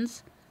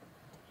legends,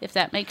 if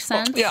that makes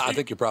sense. Well, yeah, I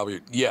think you're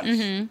probably, yes.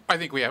 Mm-hmm. I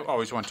think we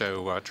always want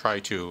to try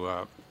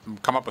to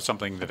come up with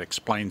something that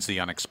explains the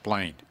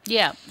unexplained.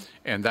 Yeah.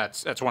 And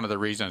that's one of the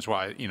reasons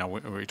why,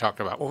 we talked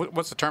about,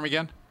 what's the term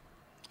again?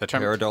 The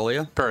term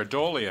pareidolia.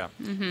 Pareidolia.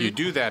 Mm-hmm. You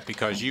do that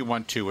because you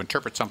want to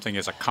interpret something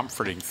as a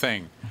comforting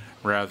thing,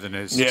 rather than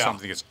as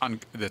something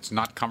that's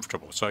not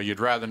comfortable. So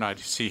you'd rather not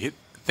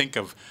think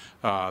of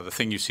the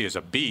thing you see as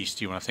a beast.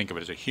 You want to think of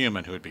it as a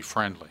human who would be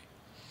friendly.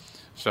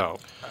 So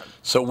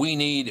we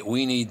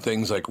need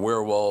things like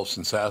werewolves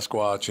and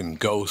Sasquatch and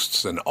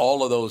ghosts and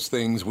all of those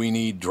things. We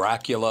need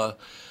Dracula.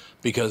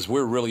 Because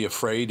we're really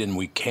afraid and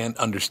we can't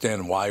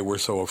understand why we're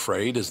so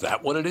afraid. Is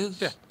that what it is?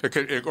 Yeah.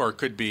 It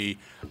could be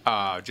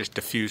just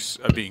diffuse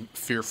being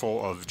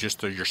fearful of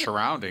just your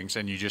surroundings,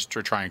 and you just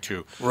are trying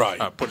to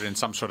put it in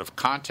some sort of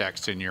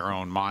context in your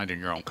own mind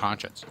and your own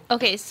conscience.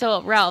 Okay,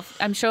 so Ralph,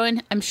 I'm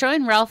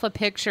showing Ralph a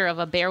picture of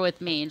a bear with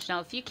mange.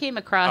 Now, if you came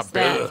across a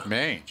bear with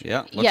mange,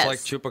 yeah, looks like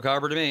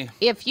chupacabra to me.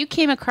 If you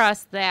came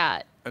across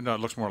that, no, it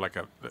looks more like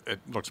a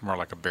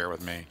bear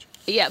with mange.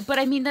 Yeah, but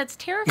I mean that's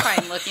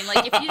terrifying looking.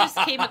 Like if you just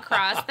came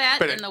across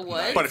that in the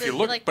woods. But if you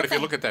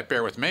look at that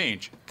bear with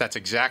mange, that's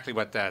exactly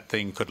what that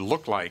thing could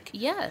look like.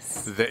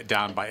 Yes.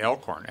 Down by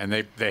Elkhorn, and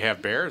they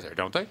have bears there,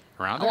 don't they?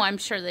 Around there? Oh, I'm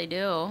sure they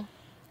do.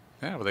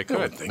 Yeah, well they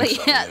could.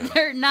 But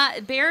they're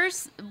not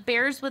bears.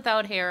 Bears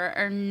without hair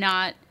are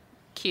not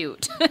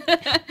cute.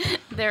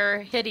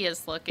 They're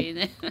hideous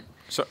looking.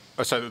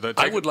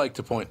 I would like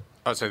to point.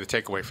 I'd say the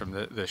takeaway from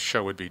the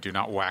show would be: do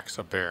not wax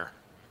a bear.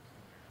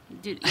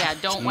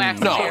 Don't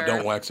wax a bear. No,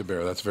 don't wax a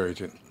bear. That's very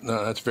true.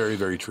 No, that's very,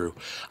 very true.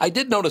 I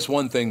did notice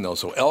one thing, though.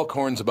 So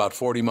Elkhorn's about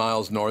 40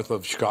 miles north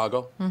of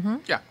Chicago. Mm-hmm.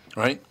 Yeah.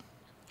 Right?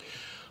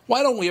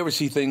 Why don't we ever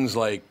see things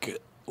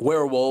like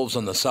werewolves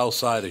on the south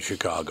side of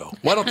Chicago?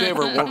 Why don't they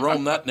ever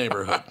roam that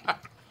neighborhood?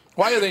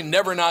 Why are they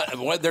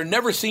they're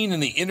never seen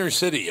in the inner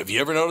city. Have you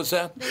ever noticed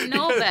that? They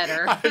know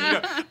better.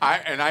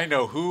 I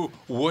know who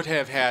would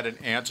have had an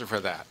answer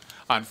for that.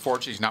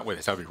 Unfortunately, he's not with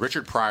us. I mean,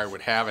 Richard Pryor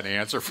would have an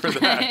answer for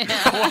that.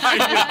 Why you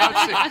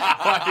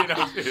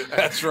not see that?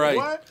 That's right.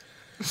 What?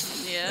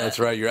 Yeah. That's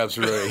right. You're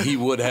absolutely right. He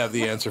would have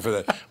the answer for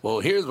that. Well,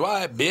 here's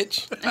why,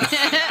 bitch.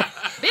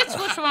 Bitch,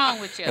 what's wrong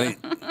with you?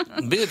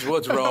 Bitch,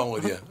 what's wrong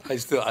with you?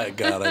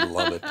 God, I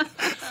love it.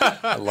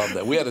 I love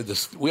that. We had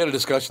a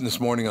discussion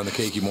this morning on the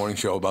Keiki Morning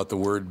Show about the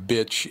word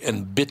bitch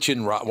and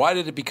bitchin' ride. Why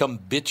did it become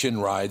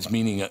bitchin' rides,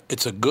 meaning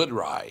it's a good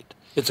ride?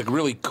 It's a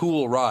really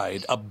cool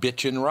ride, a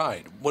bitchin'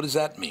 ride. What does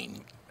that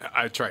mean?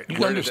 That's right.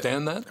 You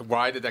understand that?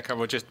 Why did that come?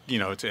 Well, just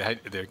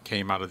it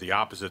came out of the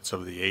opposites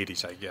of the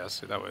 '80s, I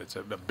guess. It's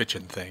a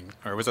bitchin' thing,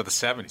 or was it the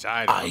 '70s?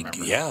 I don't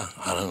remember. Yeah,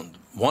 I don't.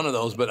 One of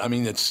those, but I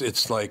mean,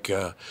 it's like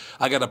I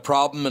got a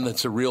problem and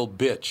it's a real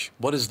bitch.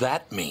 What does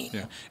that mean?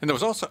 Yeah, and there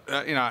was also,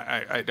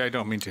 I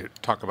don't mean to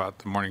talk about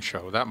the morning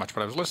show that much,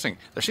 but I was listening.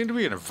 There seemed to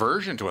be an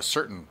aversion to a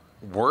certain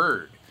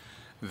word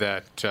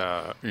that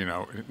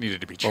needed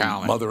to be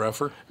challenged. Mother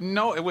effer?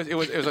 No, it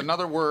was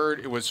another word.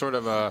 It was sort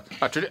of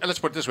let's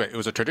put it this way. It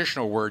was a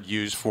traditional word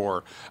used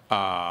for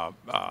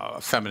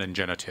feminine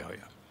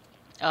genitalia.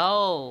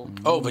 Oh,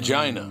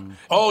 vagina.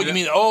 Oh, you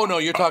mean? Oh no,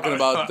 you're talking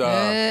about. No,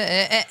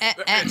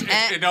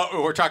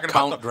 we're talking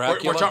Count about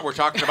Dracula. We're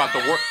talking about the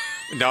word.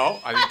 No,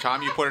 I think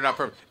Tom, you put it up.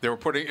 They were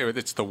putting.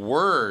 It's the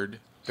word.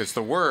 It's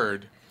the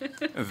word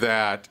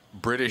that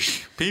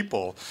British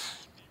people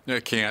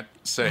can't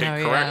say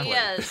correctly.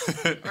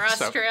 Yes, or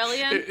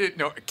Australian.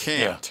 No, it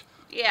can't.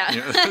 Yeah.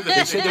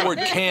 They say the word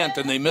can't,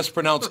 and they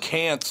mispronounce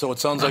can't, so it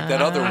sounds like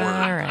that other word.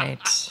 All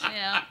right.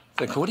 Yeah.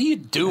 Like, what are you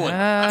doing?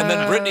 And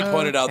then Brittany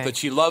pointed out that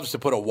she loves to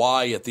put a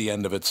Y at the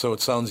end of it, so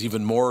it sounds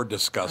even more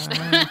disgusting.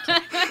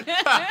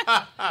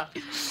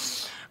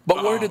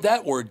 But where did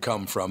that word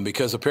come from?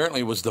 Because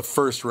apparently it was the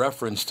first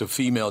reference to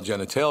female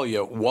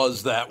genitalia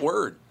was that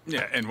word.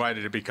 Yeah, and why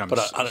did it become? But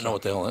I don't know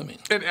what the hell that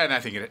means. And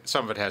I think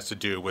some of it has to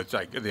do with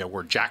like the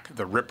word Jack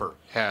the Ripper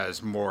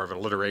has more of an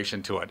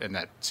alliteration to it, and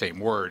that same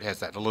word has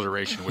that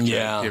alliteration, which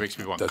it makes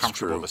people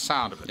uncomfortable. The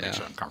sound of it makes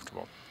you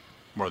uncomfortable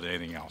more than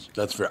anything else.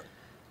 That's fair.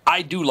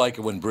 I do like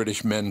it when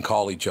British men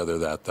call each other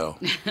that, though,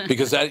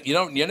 because you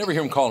never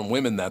hear them calling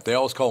women that. They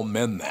always call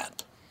men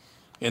that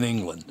in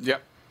England.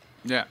 Yep.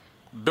 Yeah.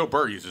 Bill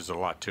Burr uses it a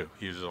lot too.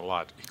 He uses it a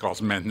lot. He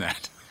calls men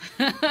that.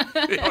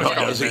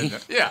 Does he?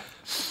 Yeah.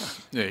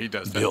 Yeah, he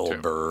does. Bill that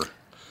too. Burr.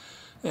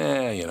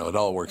 It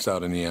all works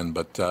out in the end.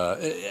 But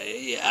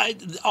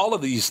all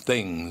of these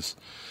things,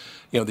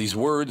 these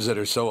words that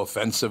are so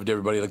offensive to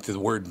everybody, like the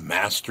word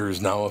master is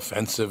now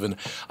offensive. And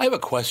I have a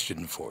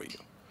question for you.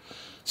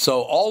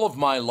 So all of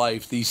my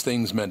life, these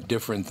things meant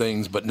different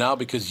things, but now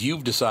because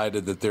you've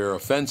decided that they're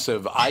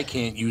offensive, I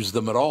can't use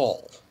them at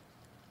all.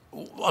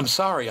 I'm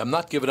sorry, I'm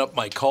not giving up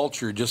my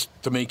culture just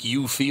to make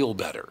you feel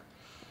better.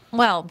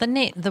 Well,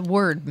 the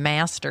word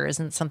master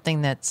isn't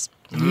something that's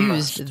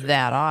used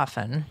that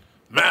often.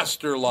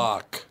 Master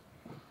Lock.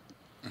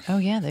 Oh,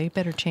 yeah, they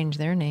better change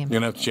their name. You're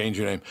going to have to change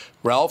your name.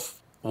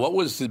 Ralph, what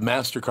was the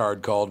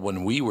MasterCard called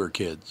when we were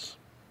kids?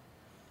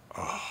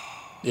 Oh,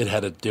 it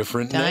had a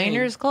different name.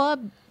 Diners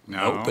Club?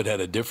 No. Nope, it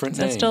had a different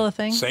name. Is that still a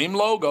thing? Same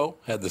logo.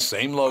 Had the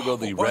same logo,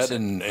 the red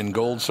and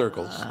gold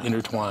circles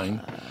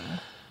intertwined.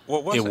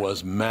 What was it? It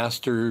was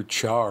Master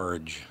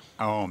Charge.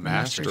 Oh,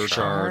 Master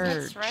Charge.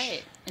 That's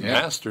right. Yeah.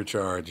 Master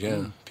Charge,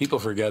 yeah. People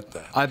forget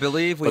that. I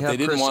believe we but have they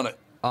didn't Chris want it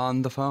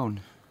on the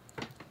phone.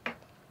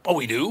 Oh,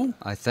 we do?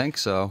 I think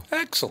so.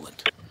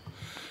 Excellent.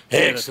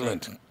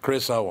 Excellent.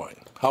 Chris, how are you?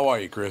 How are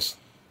you, Chris?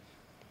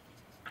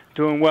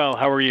 Doing well.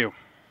 How are you?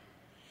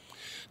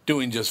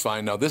 Doing just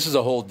fine. Now, this is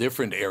a whole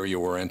different area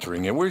we're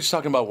entering. And we're just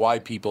talking about why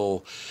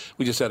people...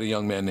 We just had a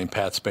young man named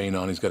Pat Spain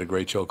on. He's got a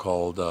great show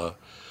called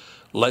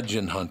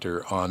Legend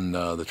Hunter on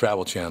the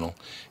Travel Channel.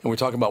 And we're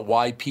talking about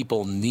why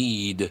people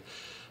need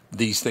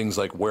these things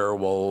like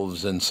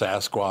werewolves and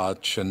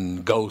Sasquatch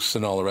and ghosts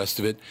and all the rest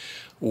of it.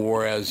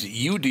 Whereas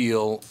you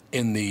deal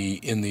in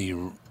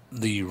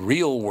the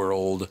real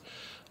world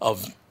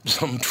of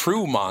some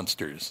true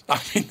monsters.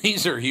 I mean,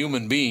 these are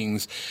human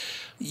beings.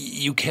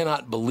 You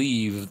cannot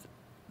believe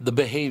the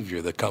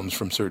behavior that comes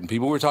from certain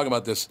people. We were talking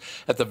about this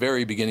at the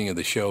very beginning of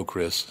the show,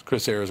 Chris.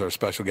 Chris Ayers, our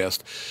special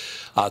guest.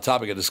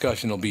 Topic of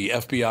discussion will be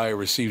FBI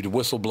received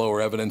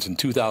whistleblower evidence in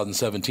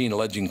 2017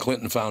 alleging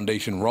Clinton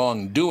Foundation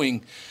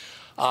wrongdoing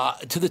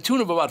to the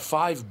tune of about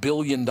 $5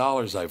 billion,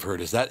 I've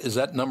heard. Is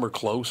that number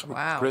close,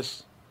 wow.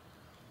 Chris?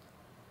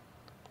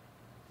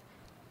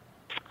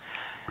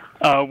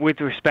 With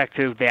respect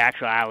to the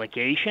actual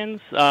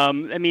allegations, I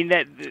mean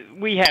that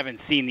we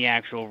haven't seen the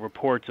actual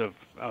reports of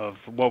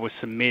what was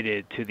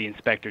submitted to the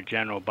Inspector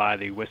General by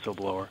the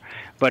whistleblower,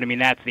 but I mean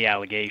that's the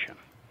allegation.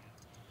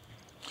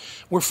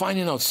 We're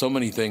finding out so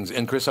many things,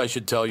 and Chris, I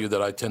should tell you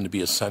that I tend to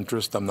be a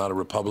centrist. I'm not a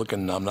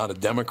Republican. I'm not a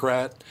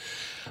Democrat.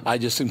 I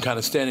just am kind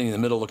of standing in the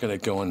middle, looking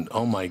at, going,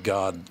 "Oh my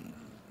God,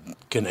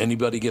 can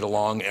anybody get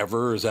along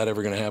ever? Is that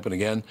ever going to happen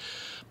again?"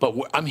 But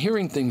I'm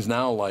hearing things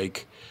now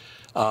like.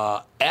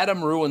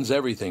 Adam Ruins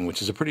Everything,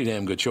 which is a pretty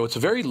damn good show. It's a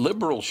very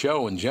liberal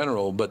show in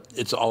general, but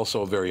it's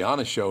also a very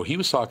honest show. He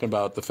was talking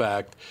about the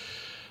fact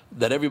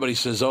that everybody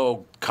says,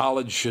 oh,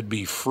 college should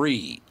be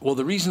free. Well,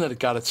 the reason that it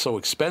got so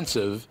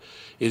expensive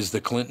is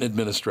the Clinton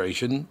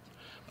administration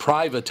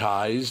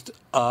privatized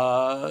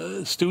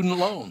student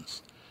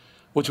loans,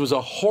 which was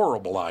a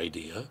horrible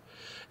idea.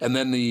 And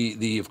then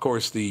of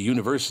course the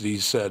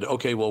universities said,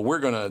 okay, well we're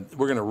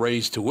gonna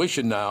raise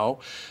tuition now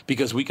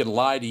because we can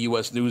lie to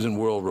U.S. News and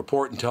World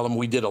Report and tell them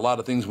we did a lot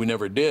of things we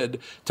never did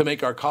to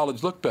make our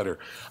college look better.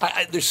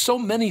 There's so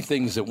many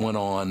things that went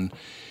on,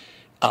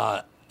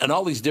 and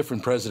all these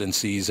different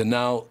presidencies, and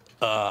now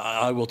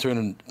I will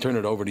turn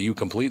it over to you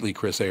completely,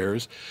 Chris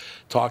Ayers,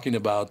 talking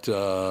about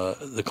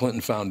the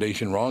Clinton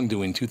Foundation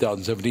wrongdoing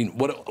 2017.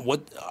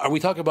 What are we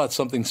talking about?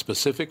 Something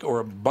specific or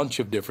a bunch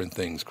of different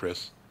things,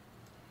 Chris?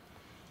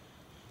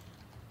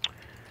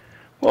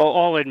 Well,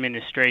 all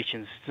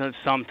administrations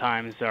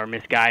sometimes are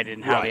misguided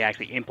in how they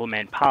actually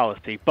implement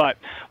policy. But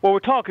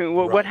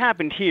what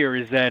happened here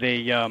is that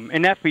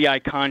an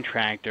FBI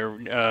contractor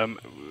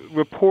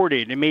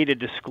reported and made a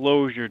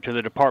disclosure to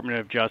the Department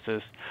of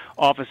Justice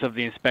Office of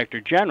the Inspector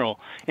General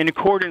in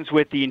accordance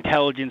with the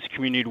Intelligence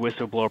Community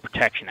Whistleblower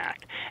Protection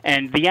Act.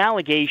 And the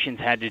allegations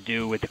had to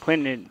do with the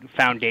Clinton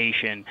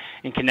Foundation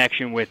in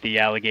connection with the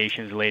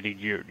allegations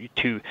related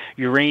to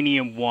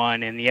Uranium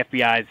One and the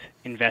FBI's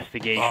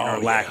investigation or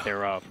lack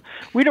thereof.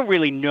 We don't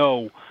really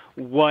know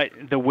what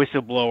the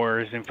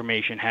whistleblower's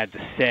information had to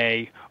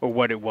say or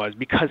what it was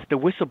because the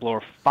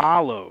whistleblower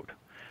followed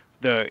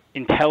the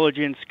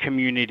Intelligence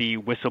Community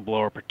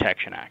Whistleblower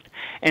Protection Act.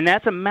 And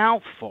that's a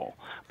mouthful,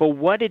 but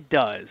what it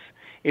does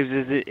is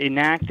it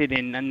enacted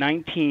in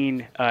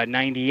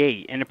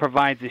 1998, and it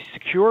provides a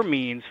secure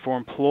means for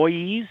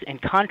employees and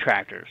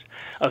contractors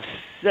of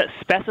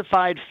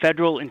specified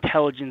federal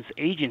intelligence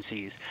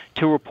agencies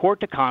to report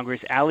to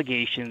Congress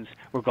allegations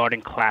regarding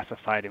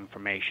classified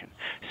information.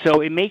 So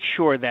it makes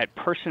sure that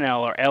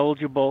personnel are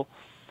eligible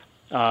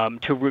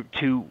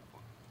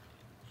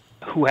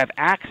who have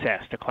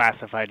access to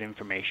classified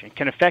information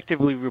can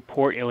effectively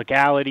report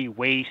illegality,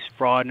 waste,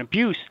 fraud, and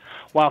abuse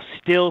while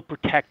still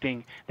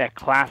protecting that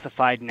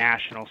classified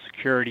national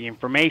security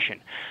information.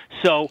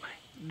 So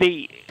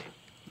the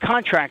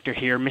contractor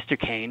here, Mr.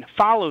 Kane,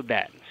 followed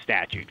that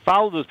statute,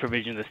 followed those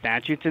provisions of the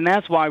statutes, and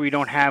that's why we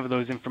don't have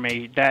those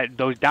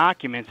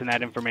documents and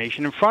that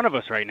information in front of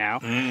us right now,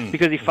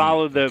 because he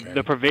followed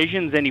the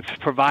provisions and he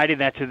provided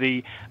that to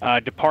the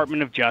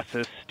Department of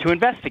Justice to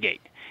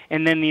investigate.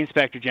 And then the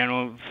Inspector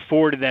General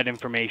forwarded that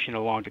information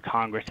along to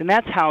Congress. And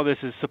that's how this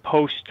is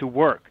supposed to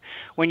work.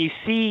 When you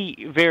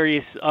see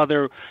various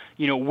other,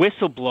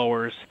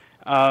 whistleblowers,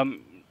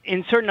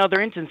 in certain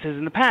other instances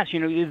in the past,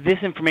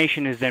 this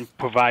information is then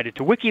provided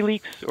to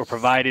WikiLeaks or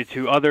provided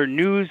to other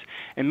news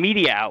and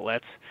media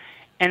outlets.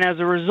 And as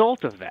a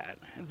result of that,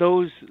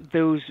 those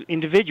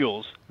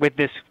individuals with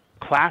this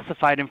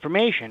classified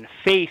information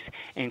face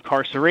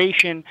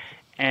incarceration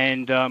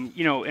and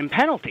and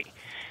penalty.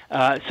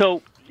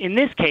 So in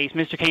this case,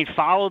 Mr. Cain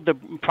followed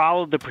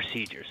the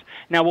procedures.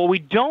 Now, what we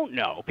don't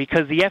know,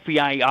 because the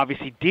FBI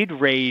obviously did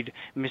raid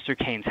Mr.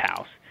 Cain's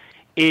house,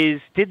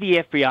 is did the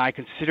FBI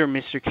consider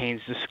Mr.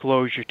 Cain's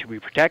disclosure to be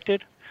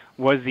protected?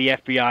 Was the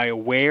FBI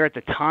aware at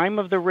the time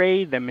of the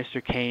raid that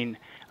Mr. Cain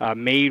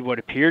made what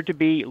appeared to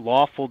be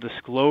lawful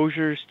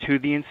disclosures to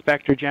the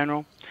Inspector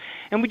General?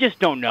 And we just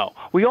don't know.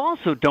 We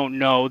also don't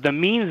know the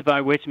means by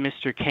which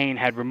Mr. Cain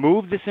had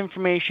removed this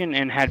information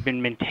and had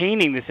been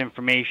maintaining this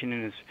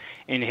information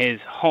in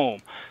his home.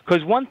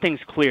 Because one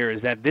thing's clear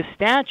is that this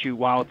statute,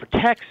 while it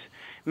protects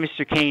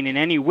Mr. Cain and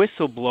any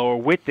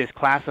whistleblower with this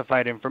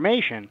classified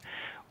information,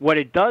 what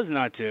it does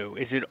not do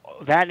is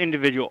that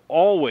individual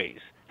always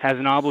has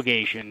an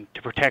obligation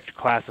to protect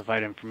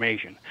classified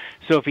information.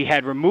 So if he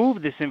had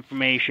removed this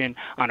information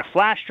on a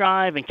flash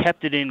drive and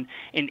kept it in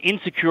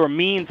insecure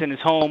means in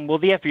his home, well,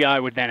 the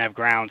FBI would then have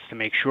grounds to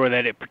make sure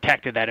that it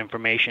protected that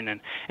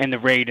information, and the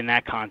raid in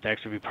that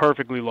context would be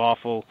perfectly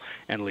lawful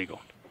and legal.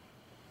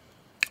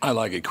 I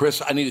like it.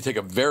 Chris, I need to take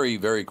a very,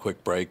 very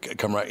quick break.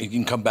 You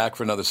can come back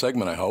for another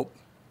segment, I hope.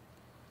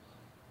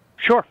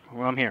 Sure.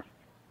 Well, I'm here.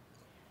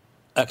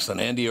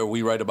 Excellent. Andy, are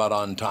we right about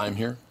on time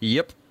here?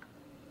 Yep.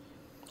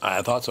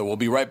 I thought so. We'll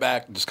be right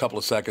back in just a couple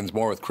of seconds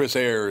more with Chris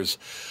Ayers.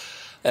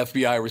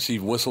 FBI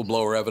received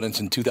whistleblower evidence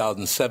in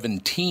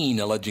 2017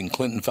 alleging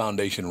Clinton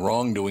Foundation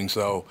wrongdoing.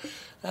 So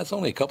that's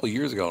only a couple of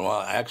years ago.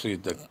 Well, actually,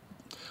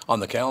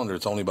 on the calendar,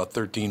 it's only about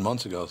 13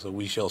 months ago. So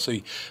we shall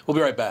see. We'll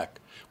be right back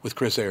with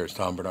Chris Ayers,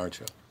 Tom Bernard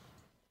Show.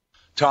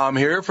 Tom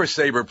here for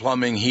Sabre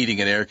Plumbing,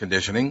 Heating, and Air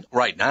Conditioning.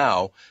 Right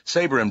now,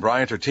 Sabre and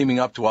Bryant are teaming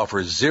up to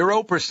offer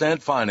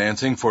 0%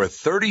 financing for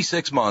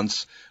 36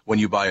 months when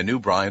you buy a new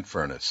Bryant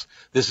furnace.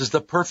 This is the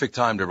perfect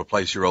time to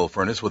replace your old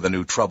furnace with a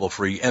new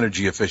trouble-free,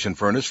 energy-efficient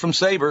furnace from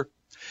Sabre.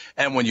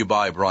 And when you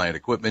buy Bryant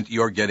equipment,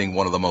 you're getting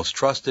one of the most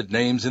trusted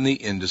names in the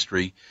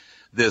industry.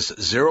 This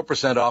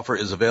 0% offer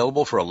is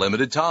available for a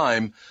limited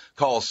time.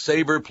 Call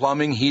Sabre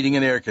Plumbing, Heating,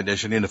 and Air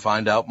Conditioning to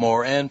find out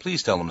more, and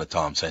please tell them that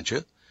Tom sent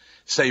you.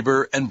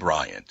 Sabre and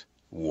Bryant,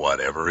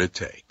 whatever it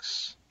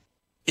takes.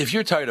 If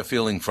you're tired of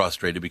feeling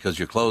frustrated because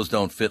your clothes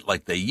don't fit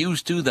like they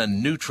used to,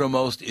 then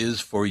Nutrimost is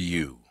for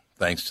you.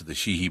 Thanks to the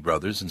Sheehy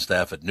brothers and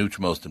staff at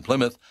Nutrimost in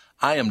Plymouth,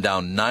 I am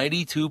down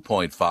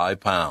 92.5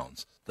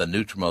 pounds. The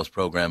Nutrimost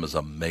program is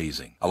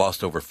amazing. I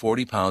lost over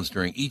 40 pounds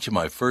during each of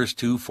my first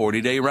 2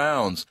 40-day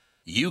rounds.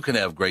 You can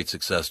have great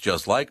success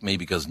just like me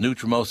because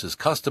Nutrimost is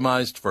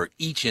customized for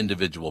each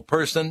individual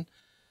person,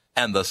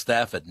 and the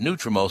staff at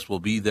Nutrimost will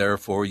be there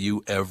for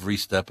you every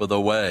step of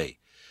the way.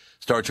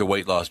 Start your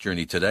weight loss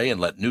journey today and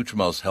let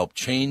Nutrimost help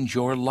change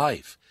your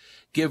life.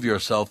 Give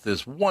yourself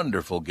this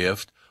wonderful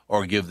gift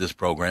or give this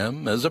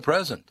program as a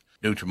present.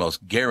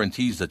 Nutrimost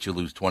guarantees that you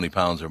lose 20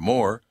 pounds or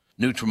more.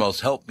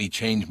 Nutrimost helped me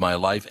change my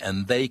life,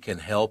 and they can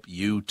help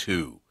you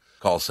too.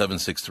 Call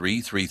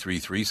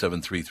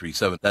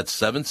 763-333-7337. That's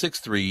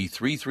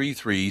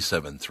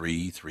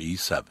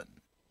 763-333-7337.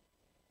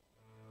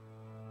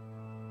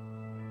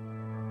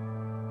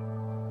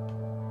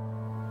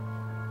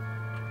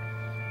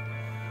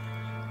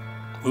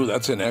 Ooh,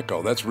 that's an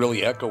echo. That's really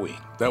echoey.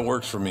 That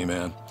works for me,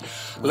 man.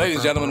 Ladies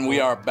and gentlemen,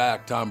 we are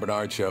back. Tom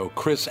Bernard Show.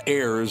 Chris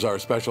Ayers, our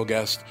special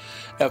guest.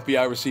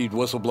 FBI received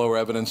whistleblower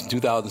evidence in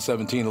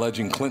 2017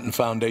 alleging Clinton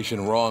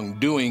Foundation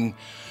wrongdoing.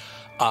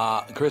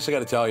 Chris, I got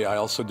to tell you, I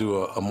also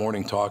do a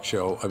morning talk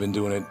show. I've been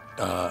doing it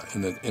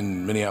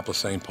in Minneapolis,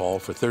 St. Paul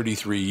for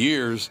 33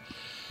 years.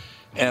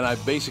 And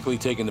I've basically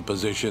taken the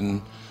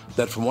position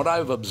that from what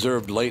I've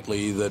observed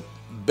lately, that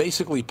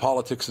basically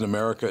politics in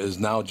America is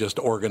now just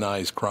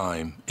organized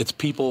crime. It's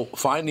people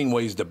finding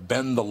ways to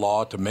bend the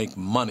law to make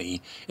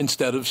money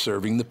instead of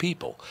serving the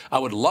people. I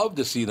would love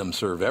to see them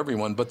serve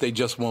everyone, but they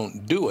just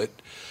won't do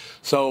it.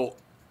 So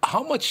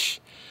how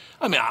much,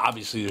 I mean,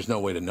 obviously there's no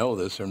way to know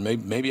this, or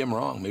maybe I'm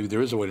wrong. Maybe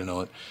there is a way to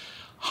know it.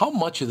 How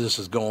much of this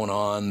is going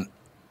on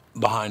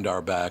behind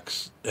our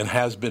backs and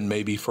has been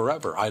maybe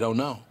forever? I don't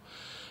know.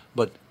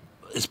 But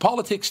is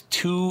politics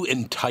too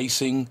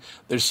enticing?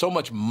 There's so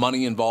much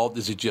money involved.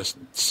 Is it just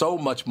so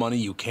much money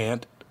you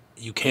can't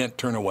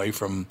turn away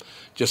from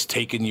just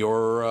taking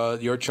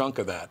your chunk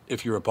of that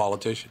if you're a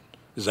politician?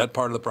 Is that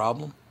part of the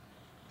problem?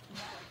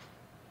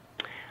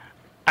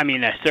 I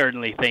mean, I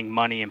certainly think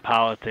money in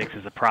politics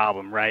is a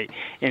problem, right?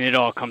 And it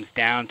all comes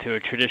down to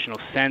a traditional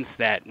sense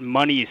that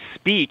money is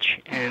speech,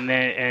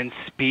 and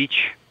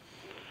speech.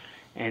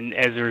 And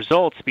as a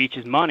result, speech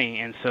is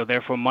money, and so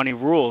therefore money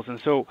rules. And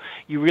so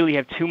you really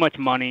have too much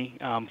money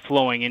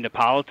flowing into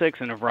politics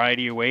in a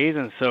variety of ways,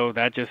 and so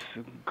that just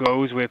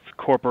goes with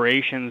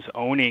corporations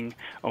owning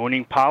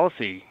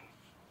policy,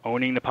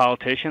 owning the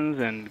politicians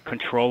and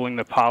controlling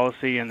the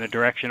policy and the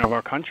direction of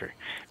our country.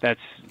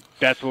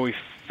 that's what we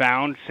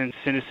found since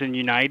Citizen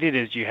United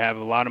is you have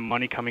a lot of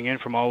money coming in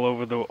from all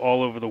over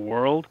the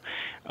world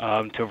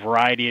to a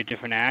variety of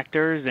different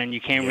actors, and you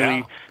can't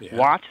really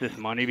watch this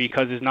money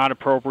because there's not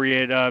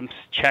appropriate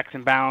checks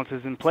and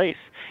balances in place.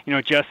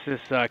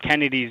 Justice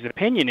Kennedy's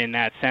opinion in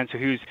that sense,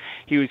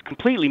 he was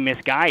completely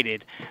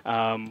misguided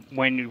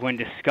when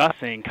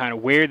discussing kind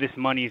of where this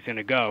money is going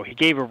to go. He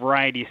gave a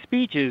variety of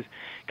speeches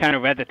kind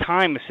of at the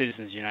time of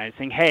Citizens United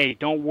saying, hey,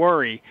 don't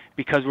worry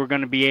because we're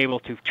going to be able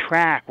to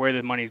track where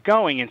the money's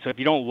going, and so if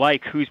you don't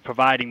like who's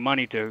providing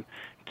money to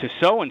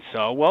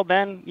so-and-so, well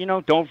then,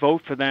 don't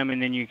vote for them,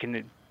 and then you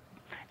can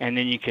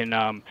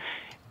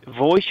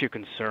voice your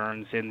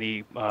concerns in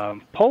the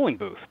polling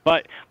booth.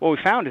 But what we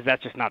found is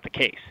that's just not the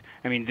case.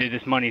 I mean,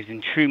 this money is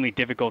extremely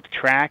difficult to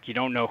track. You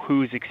don't know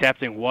who's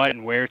accepting what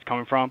and where it's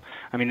coming from.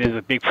 I mean, there's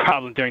a big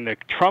problem during the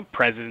Trump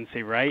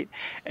presidency, right?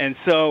 And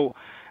so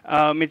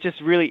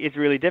it's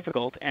really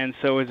difficult. And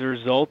so as a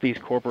result, these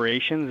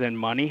corporations and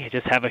money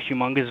just have a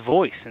humongous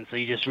voice, and so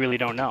you just really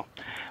don't know.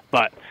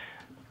 But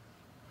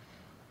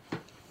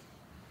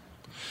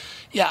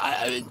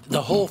yeah,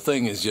 the whole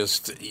thing is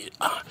just,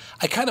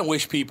 I kind of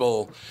wish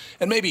people,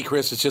 and maybe,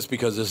 Chris, it's just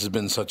because this has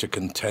been such a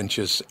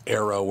contentious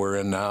era we're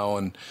in now,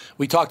 and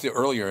we talked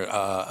earlier,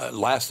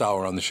 last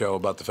hour on the show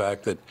about the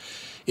fact that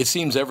it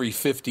seems every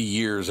 50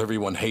 years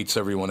everyone hates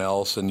everyone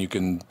else, and you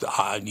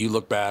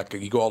look back,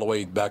 you go all the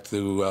way back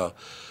to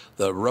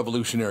the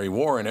Revolutionary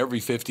War, and every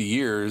 50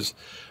 years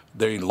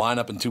they line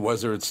up into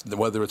whether it's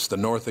the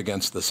North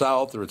against the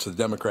South, or it's the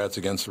Democrats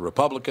against the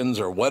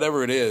Republicans, or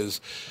whatever it is,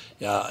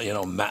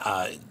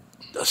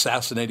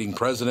 assassinating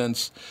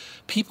presidents.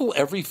 People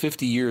every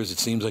 50 years, it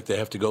seems like they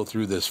have to go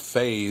through this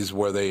phase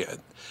where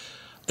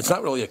it's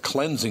not really a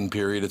cleansing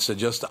period. It's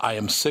just, I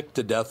am sick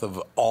to death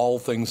of all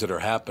things that are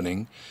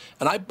happening.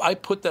 And I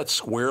put that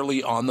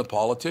squarely on the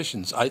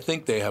politicians. I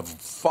think they have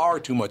far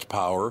too much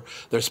power.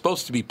 They're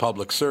supposed to be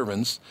public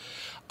servants.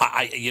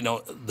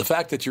 The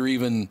fact that you're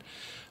even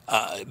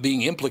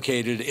being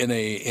implicated in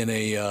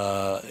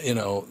a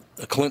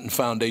Clinton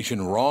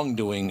Foundation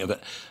wrongdoing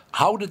event.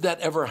 How did that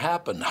ever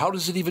happen? How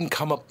does it even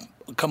come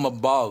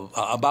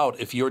about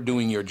if you're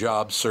doing your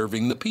job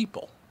serving the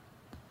people?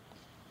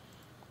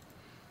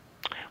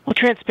 Well,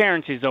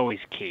 transparency is always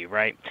key,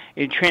 right?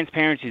 And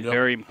transparency is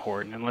very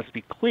important. And let's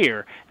be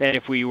clear that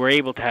if we were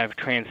able to have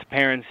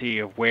transparency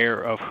of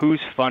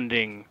who's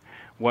funding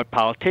what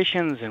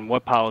politicians and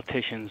what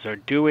politicians are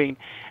doing,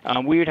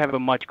 we would have a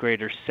much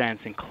greater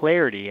sense and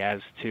clarity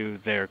as to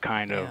their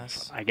kind of,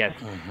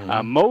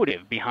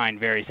 motive behind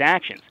various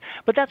actions.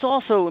 But that's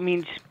also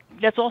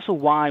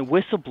why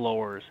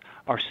whistleblowers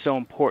are so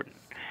important.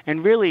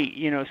 And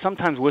really,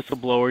 sometimes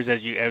whistleblowers,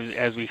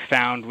 as we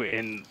found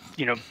in,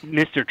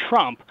 Mr.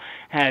 Trump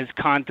has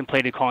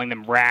contemplated calling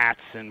them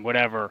rats and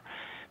whatever.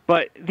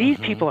 But these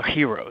people are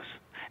heroes.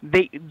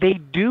 They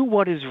do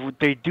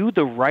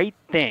the right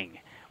thing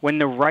when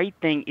the right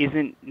thing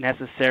isn't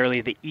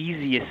necessarily the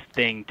easiest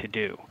thing to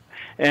do.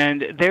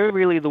 And they're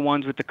really the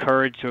ones with the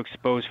courage to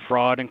expose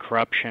fraud and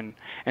corruption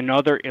and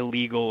other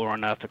illegal or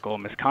unethical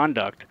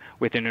misconduct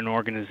within an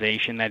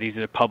organization that is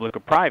either public or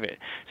private.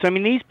 So,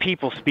 these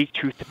people speak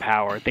truth to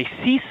power. They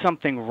see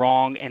something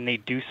wrong and they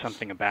do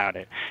something about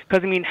it.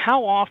 Because,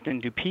 how often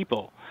do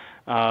people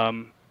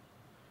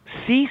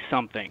see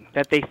something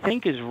that they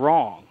think is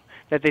wrong,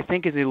 that they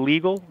think is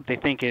illegal, they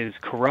think is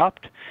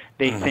corrupt,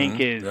 they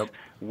think is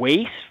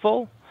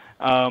wasteful,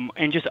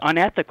 and just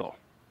unethical.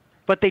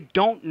 But they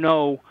don't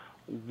know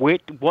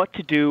what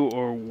to do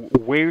or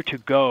where to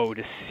go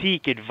to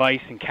seek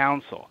advice and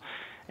counsel.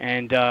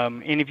 And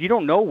if you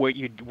don't know what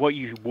you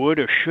would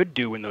or should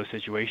do in those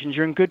situations,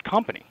 you're in good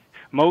company.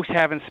 Most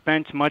haven't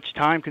spent much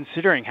time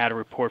considering how to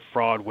report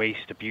fraud,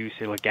 waste, abuse,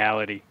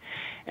 illegality.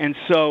 And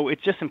so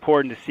it's just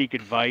important to seek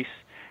advice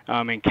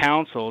and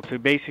counsel to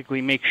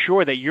basically make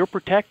sure that you're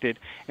protected,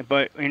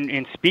 but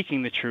in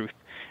speaking the truth.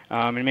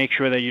 And make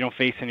sure that you don't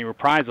face any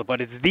reprisal.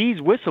 But it's these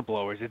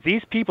whistleblowers, it's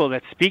these people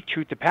that speak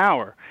truth to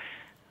power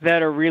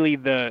that are really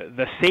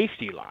the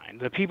safety line,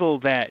 the people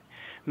that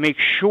make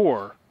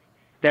sure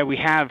that we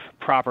have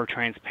proper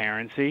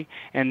transparency,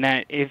 and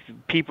that if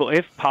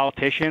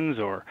politicians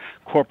or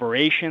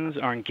corporations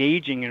are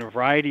engaging in a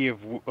variety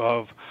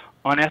of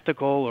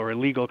unethical or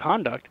illegal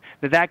conduct,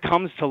 that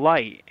comes to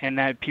light and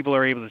that people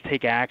are able to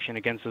take action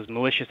against those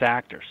malicious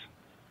actors.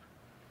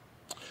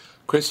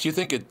 Chris, do you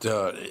think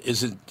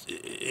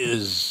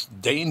is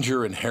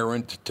danger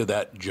inherent to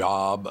that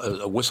job,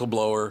 a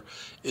whistleblower?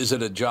 Is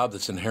it a job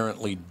that's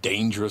inherently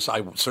dangerous?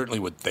 I certainly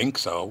would think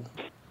so.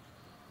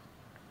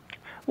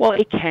 Well,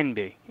 it can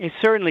be. It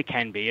certainly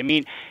can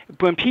be.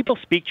 When people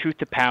speak truth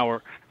to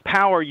power,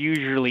 power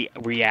usually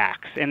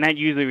reacts, and that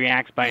usually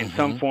reacts by in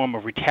some form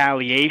of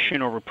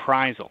retaliation or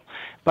reprisal.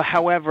 But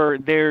however,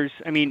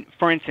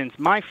 for instance,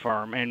 my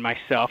firm and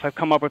myself have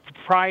come up with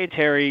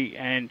proprietary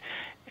and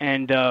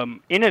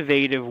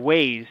innovative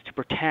ways to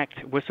protect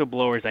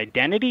whistleblowers'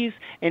 identities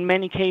in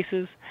many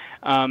cases.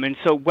 And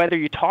so whether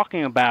you're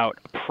talking about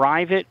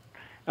private,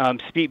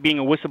 being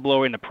a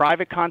whistleblower in the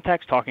private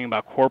context, talking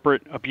about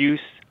corporate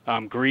abuse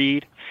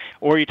greed,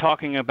 or you're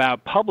talking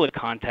about public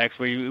context,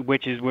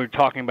 which is we're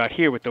talking about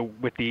here with the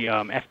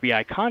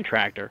FBI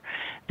contractor.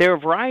 There are a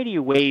variety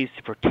of ways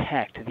to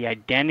protect the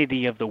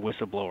identity of the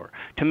whistleblower,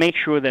 to make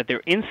sure that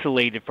they're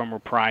insulated from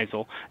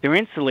reprisal, they're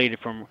insulated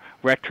from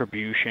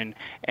retribution,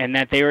 and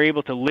that they are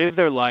able to live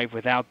their life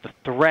without the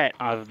threat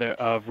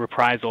of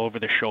reprisal over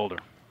their shoulder.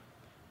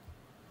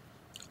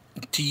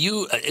 To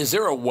you, is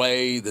there a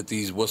way that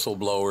these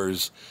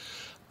whistleblowers,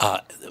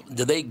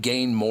 do they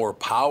gain more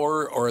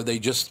power, or are they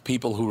just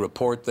people who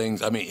report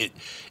things? I mean,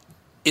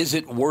 is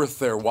it worth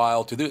their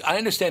while to do? I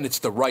understand it's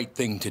the right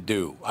thing to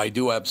do. I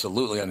do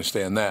absolutely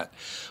understand that.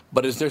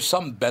 But is there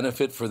some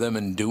benefit for them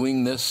in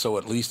doing this, so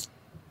at least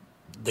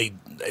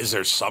is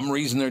there some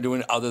reason they're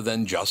doing it other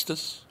than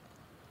justice?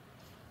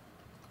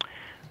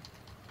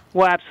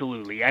 Well,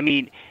 absolutely. I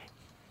mean,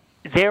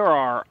 there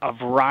are a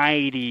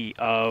variety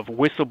of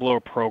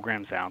whistleblower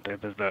programs out there.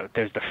 There's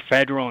the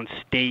federal and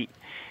state.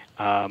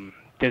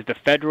 There's the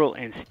Federal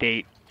and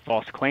State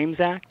False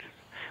Claims Act,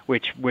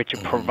 which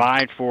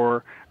provide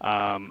for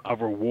an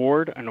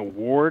award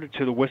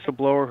to the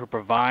whistleblower who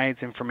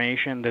provides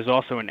information. There's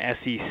also an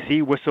SEC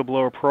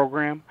whistleblower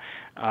program,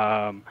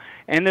 and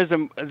there's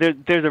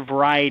a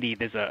variety.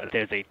 There's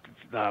a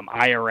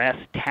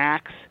IRS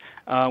tax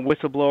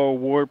whistleblower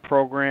award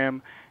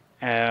program.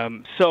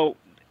 So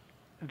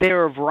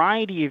there are a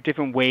variety of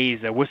different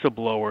ways that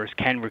whistleblowers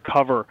can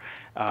recover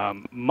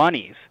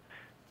monies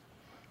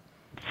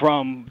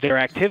from their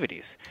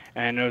activities.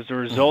 And as a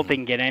result, they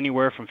can get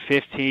anywhere from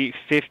 15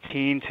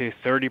 to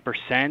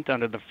 30%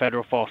 under the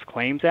Federal False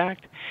Claims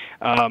Act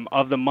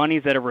of the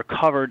monies that are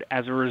recovered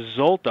as a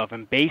result of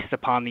and based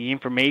upon the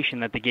information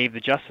that they gave the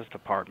Justice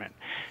Department.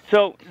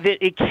 So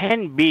it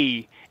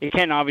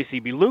can obviously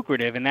be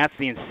lucrative, and that's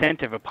the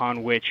incentive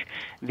upon which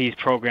these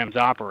programs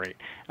operate.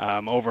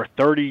 Over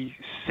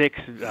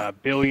 $36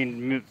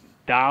 billion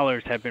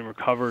have been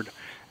recovered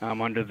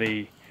under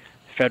the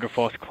Federal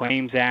False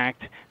Claims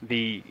Act.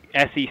 The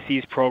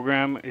SEC's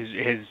program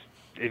is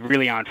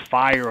really on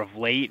fire of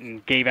late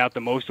and gave out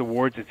the most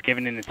awards it's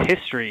given in its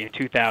history in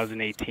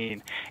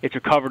 2018. It's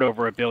recovered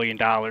over $1 billion.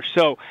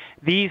 So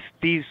these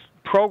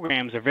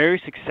programs are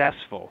very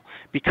successful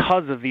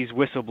because of these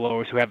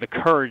whistleblowers who have the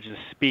courage to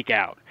speak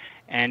out,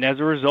 and as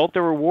a result,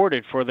 they're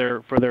rewarded for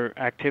their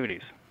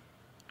activities.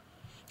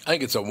 I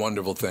think it's a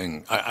wonderful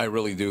thing. I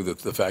really do,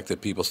 the fact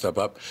that people step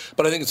up.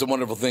 But I think it's a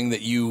wonderful thing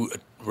that you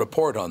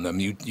report on them.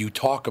 You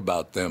talk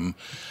about them.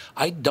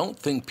 I don't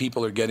think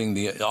people are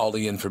getting all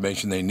the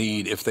information they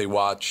need if they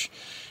watch.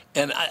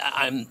 And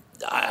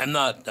I'm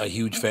not a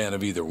huge fan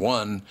of either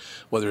one,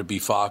 whether it be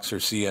Fox or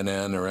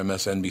CNN or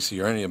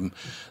MSNBC or any of them.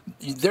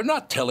 They're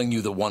not telling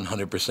you the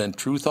 100%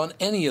 truth on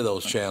any of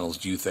those channels,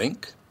 do you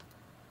think?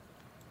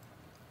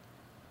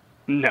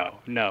 No.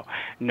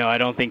 I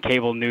don't think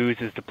cable news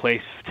is the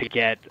place to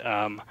get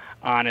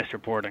honest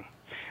reporting,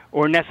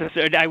 or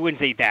necessarily. I wouldn't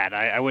say that.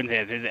 I wouldn't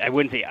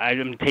say. I'm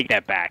going to take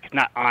that back. It's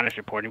not honest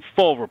reporting.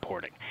 Full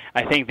reporting.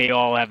 I think they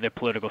all have their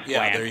political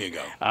slant. Yeah, there you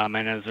go.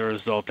 And as a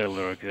result, they're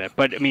looking at that.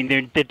 But I mean,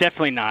 they're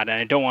definitely not. And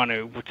I don't want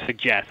to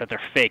suggest that they're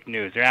fake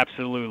news. They're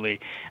absolutely.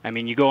 I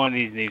mean, you go on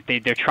these.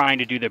 They're trying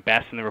to do their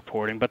best in the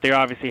reporting, but they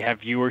obviously have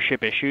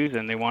viewership issues,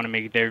 and they want to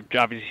make. They're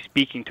obviously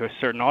speaking to a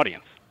certain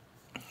audience.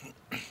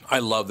 I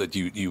love that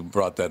you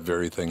brought that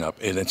very thing up,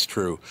 and it's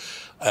true.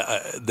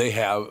 They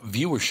have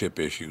viewership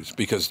issues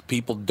because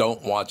people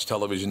don't watch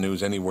television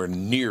news anywhere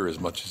near as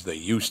much as they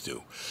used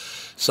to.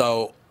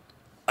 So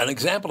an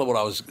example of what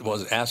I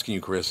was asking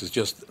you, Chris, is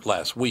just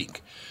last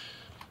week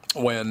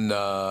when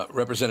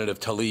Representative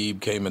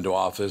Tlaib came into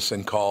office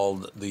and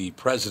called the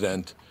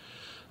president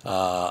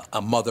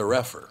a mother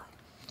effer,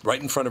 right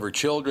in front of her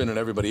children and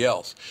everybody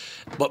else.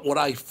 But what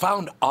I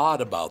found odd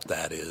about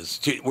that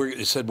is,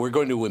 it said we're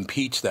going to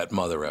impeach that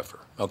mother effer,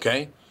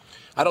 okay?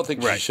 I don't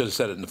think she should have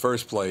said it in the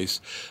first place,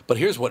 but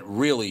here's what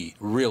really,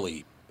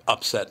 really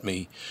upset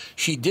me.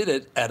 She did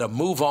it at a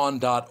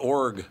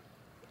MoveOn.org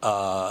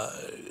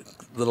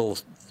little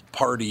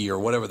party or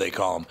whatever they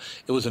call them.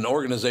 It was an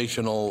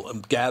organizational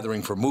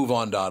gathering for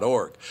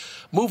MoveOn.org.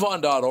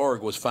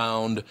 MoveOn.org was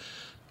found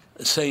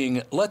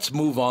saying, let's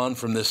move on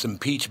from this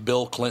impeach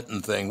Bill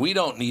Clinton thing. We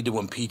don't need to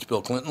impeach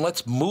Bill Clinton.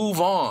 Let's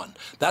move on.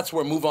 That's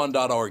where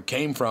MoveOn.org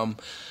came from.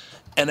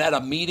 And at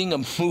a meeting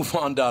of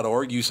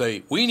MoveOn.org, you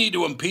say, we need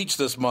to impeach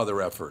this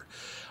mother effer.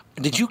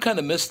 Did you kind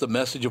of miss the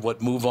message of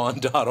what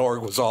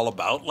MoveOn.org was all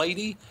about,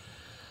 lady?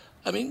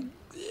 I mean,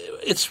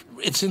 it's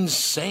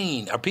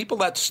insane. Are people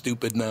that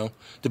stupid now?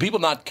 Do people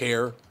not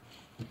care?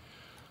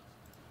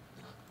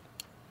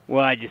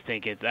 Well, I just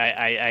think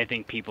I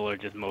think people are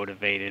just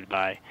motivated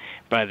by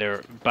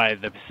the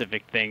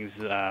specific things.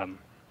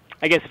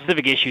 I guess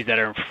specific issues that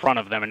are in front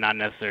of them and not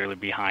necessarily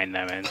behind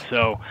them. And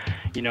so,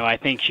 I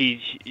think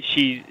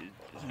she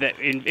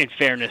in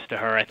fairness to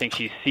her, I think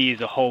she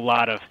sees a whole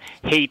lot of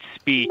hate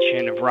speech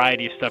and a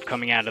variety of stuff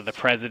coming out of the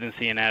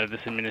presidency and out of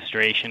this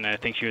administration. And I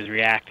think she was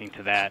reacting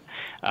to that.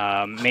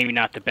 Maybe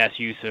not the best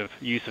use of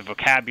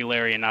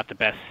vocabulary and not the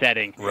best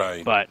setting.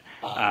 Right. But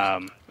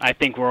I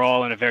think we're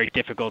all in a very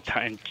difficult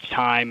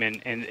time,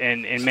 and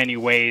in many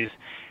ways,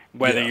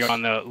 whether you're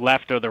on the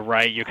left or the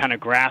right, you're kind of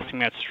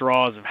grasping at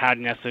straws of how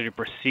necessarily to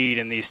proceed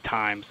in these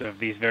times, of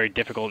these very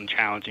difficult and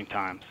challenging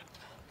times.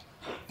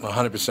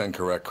 100%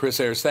 correct. Chris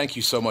Ayers, thank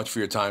you so much for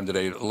your time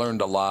today.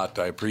 Learned a lot.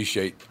 I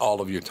appreciate all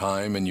of your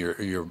time and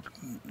your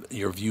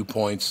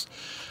viewpoints.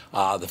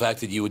 The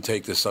fact that you would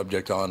take this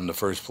subject on in the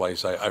first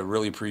place, I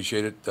really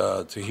appreciate it.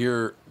 To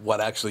hear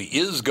what actually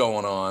is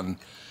going on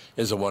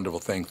is a wonderful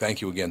thing.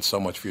 Thank you again so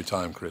much for your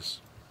time, Chris.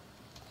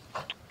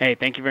 Hey,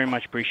 thank you very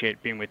much.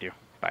 Appreciate being with you.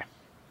 Bye.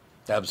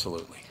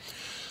 Absolutely.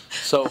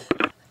 So,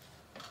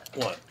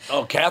 what?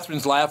 Oh,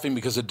 Catherine's laughing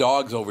because the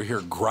dog's over here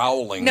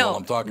growling while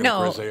I'm talking to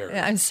Chris Ayers.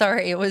 I'm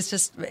sorry. It was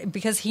just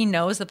because he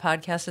knows the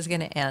podcast is going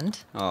to end.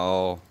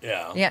 Oh.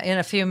 Yeah. Yeah, in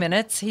a few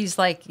minutes. He's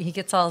like, he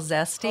gets all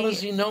zesty. How does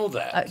he know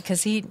that?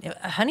 Because he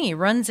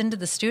runs into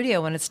the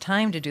studio when it's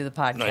time to do the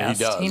podcast. No, he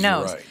does. He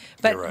knows. You're right.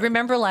 But You're right.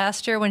 remember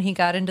last year when he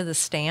got into the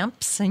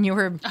stamps and you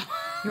were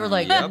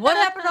like, what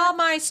happened to all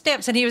my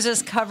stamps? And he was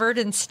just covered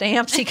in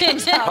stamps. He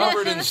comes out.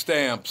 Covered in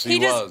stamps. He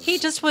was. He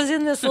just was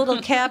in this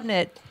little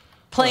cabinet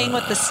playing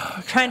with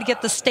trying to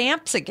get the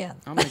stamps again.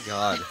 Oh, my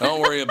God. Don't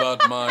worry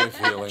about my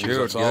feelings. Jude,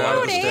 It's all get out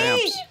of right.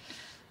 the stamps.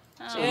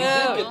 So he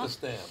did get the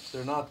stamps.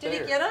 They're not there.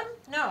 Did he get them?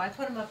 No, I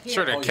put them up here.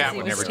 Sure, a cat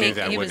would never do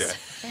that, would it?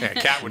 Yeah, a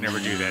cat would never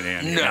do that,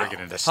 Ann. You'd never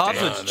get into Hobbs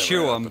stamps. would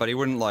chew them, but he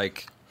wouldn't,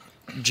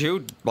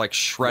 Jude,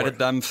 shredded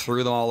them,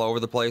 threw them all over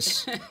the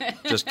place.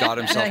 Just got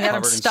himself and he had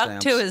covered them in stuck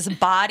stamps. to his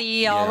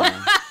body. All He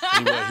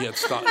had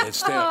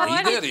stamps.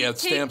 He did. He had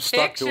stamps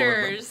stuck to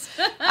him.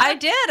 I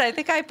did. I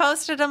think I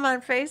posted them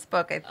on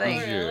Facebook, I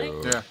think.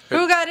 Yeah.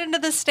 Who got into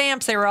the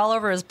stamps? They were all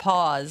over his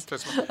paws.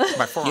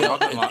 My former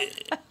mother-in-law,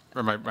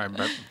 or my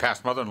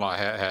past mother-in-law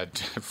had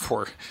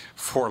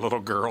four little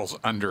girls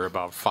under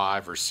about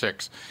 5 or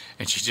 6,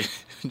 and she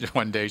just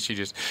one day she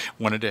just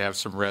wanted to have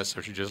some rest,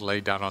 so she just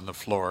laid down on the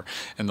floor,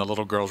 and the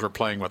little girls were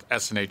playing with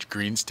S&H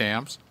green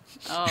stamps.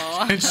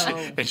 Oh,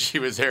 and she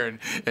was there,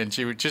 and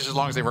she would, just as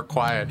long as they were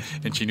quiet,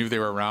 and she knew they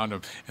were around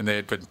them, and they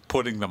had been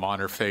putting them on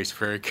her face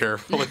very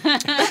carefully.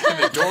 And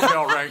the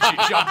doorbell rang. She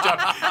jumped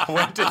up,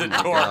 went to the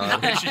door,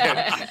 and she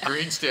had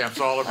green stamps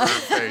all over her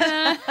face.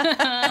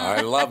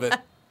 I love it.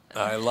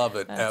 I love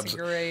it. That's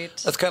great.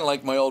 That's kind of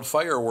like my old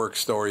fireworks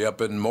story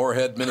up in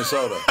Moorhead,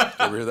 Minnesota.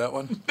 Ever hear that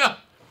one? No.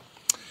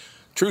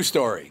 True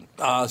story.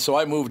 So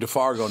I moved to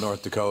Fargo,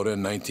 North Dakota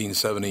in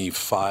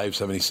 1975,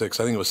 76.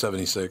 I think it was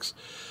 76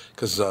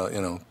 because,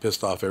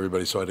 pissed off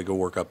everybody, so I had to go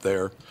work up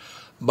there.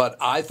 But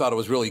I thought it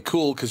was really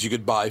cool because you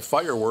could buy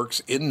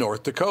fireworks in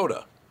North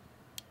Dakota.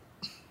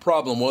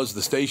 Problem was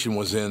the station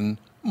was in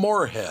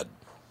Moorhead.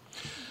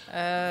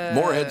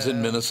 Moorhead's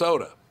in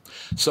Minnesota.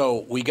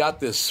 So we got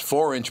this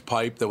 4-inch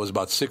pipe that was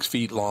about 6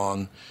 feet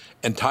long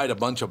and tied a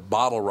bunch of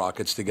bottle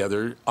rockets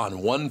together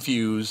on one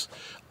fuse.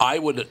 I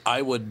would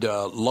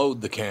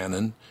load the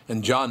cannon,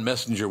 and John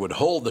Messenger would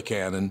hold the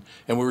cannon,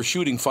 and we were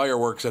shooting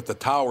fireworks at the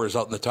towers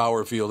out in the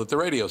tower field at the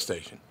radio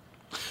station.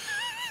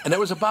 And there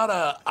was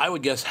about I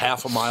would guess,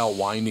 half a mile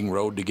winding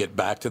road to get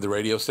back to the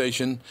radio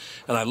station.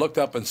 And I looked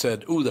up and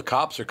said, "Ooh, the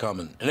cops are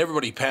coming." And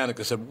everybody panicked.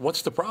 I said,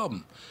 "What's the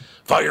problem?"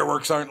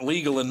 "Fireworks aren't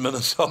legal in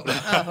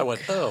Minnesota." I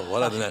went, "Oh,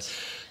 what other than that?"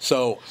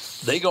 So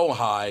they go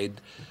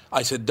hide.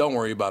 I said, "Don't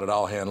worry about it.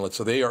 I'll handle it."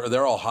 So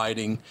they're all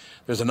hiding.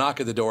 There's a knock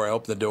at the door. I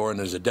open the door, and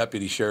there's a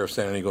deputy sheriff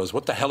standing. He goes,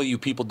 "What the hell are you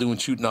people doing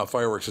shooting off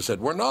fireworks?" I said,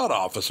 "We're not,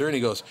 officer." And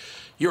he goes,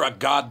 "You're a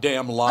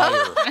goddamn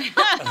liar."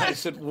 And I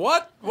said,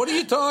 "What? What are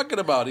you talking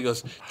about?" He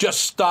goes,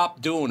 "Just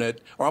stop doing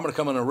it, or I'm going to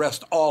come and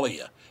arrest all of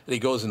you." And he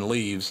goes and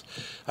leaves.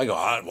 I go,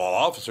 "Well,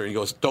 officer." He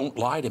goes, "Don't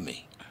lie to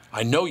me.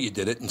 I know you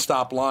did it, and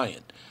stop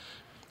lying."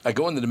 I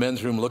go into the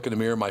men's room, look in the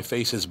mirror. My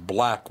face is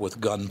black with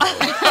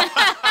gunpowder.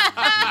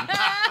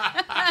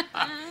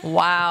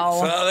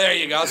 Wow. So there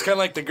you go. It's kind of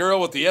like the girl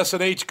with the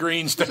S&H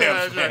green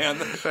stamps, man.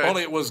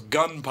 Only it was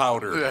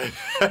gunpowder.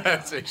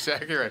 That's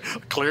exactly right.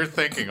 Clear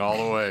thinking all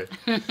the way.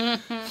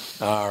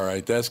 All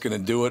right, that's going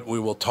to do it. We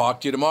will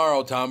talk to you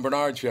tomorrow. Tom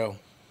Bernard Show.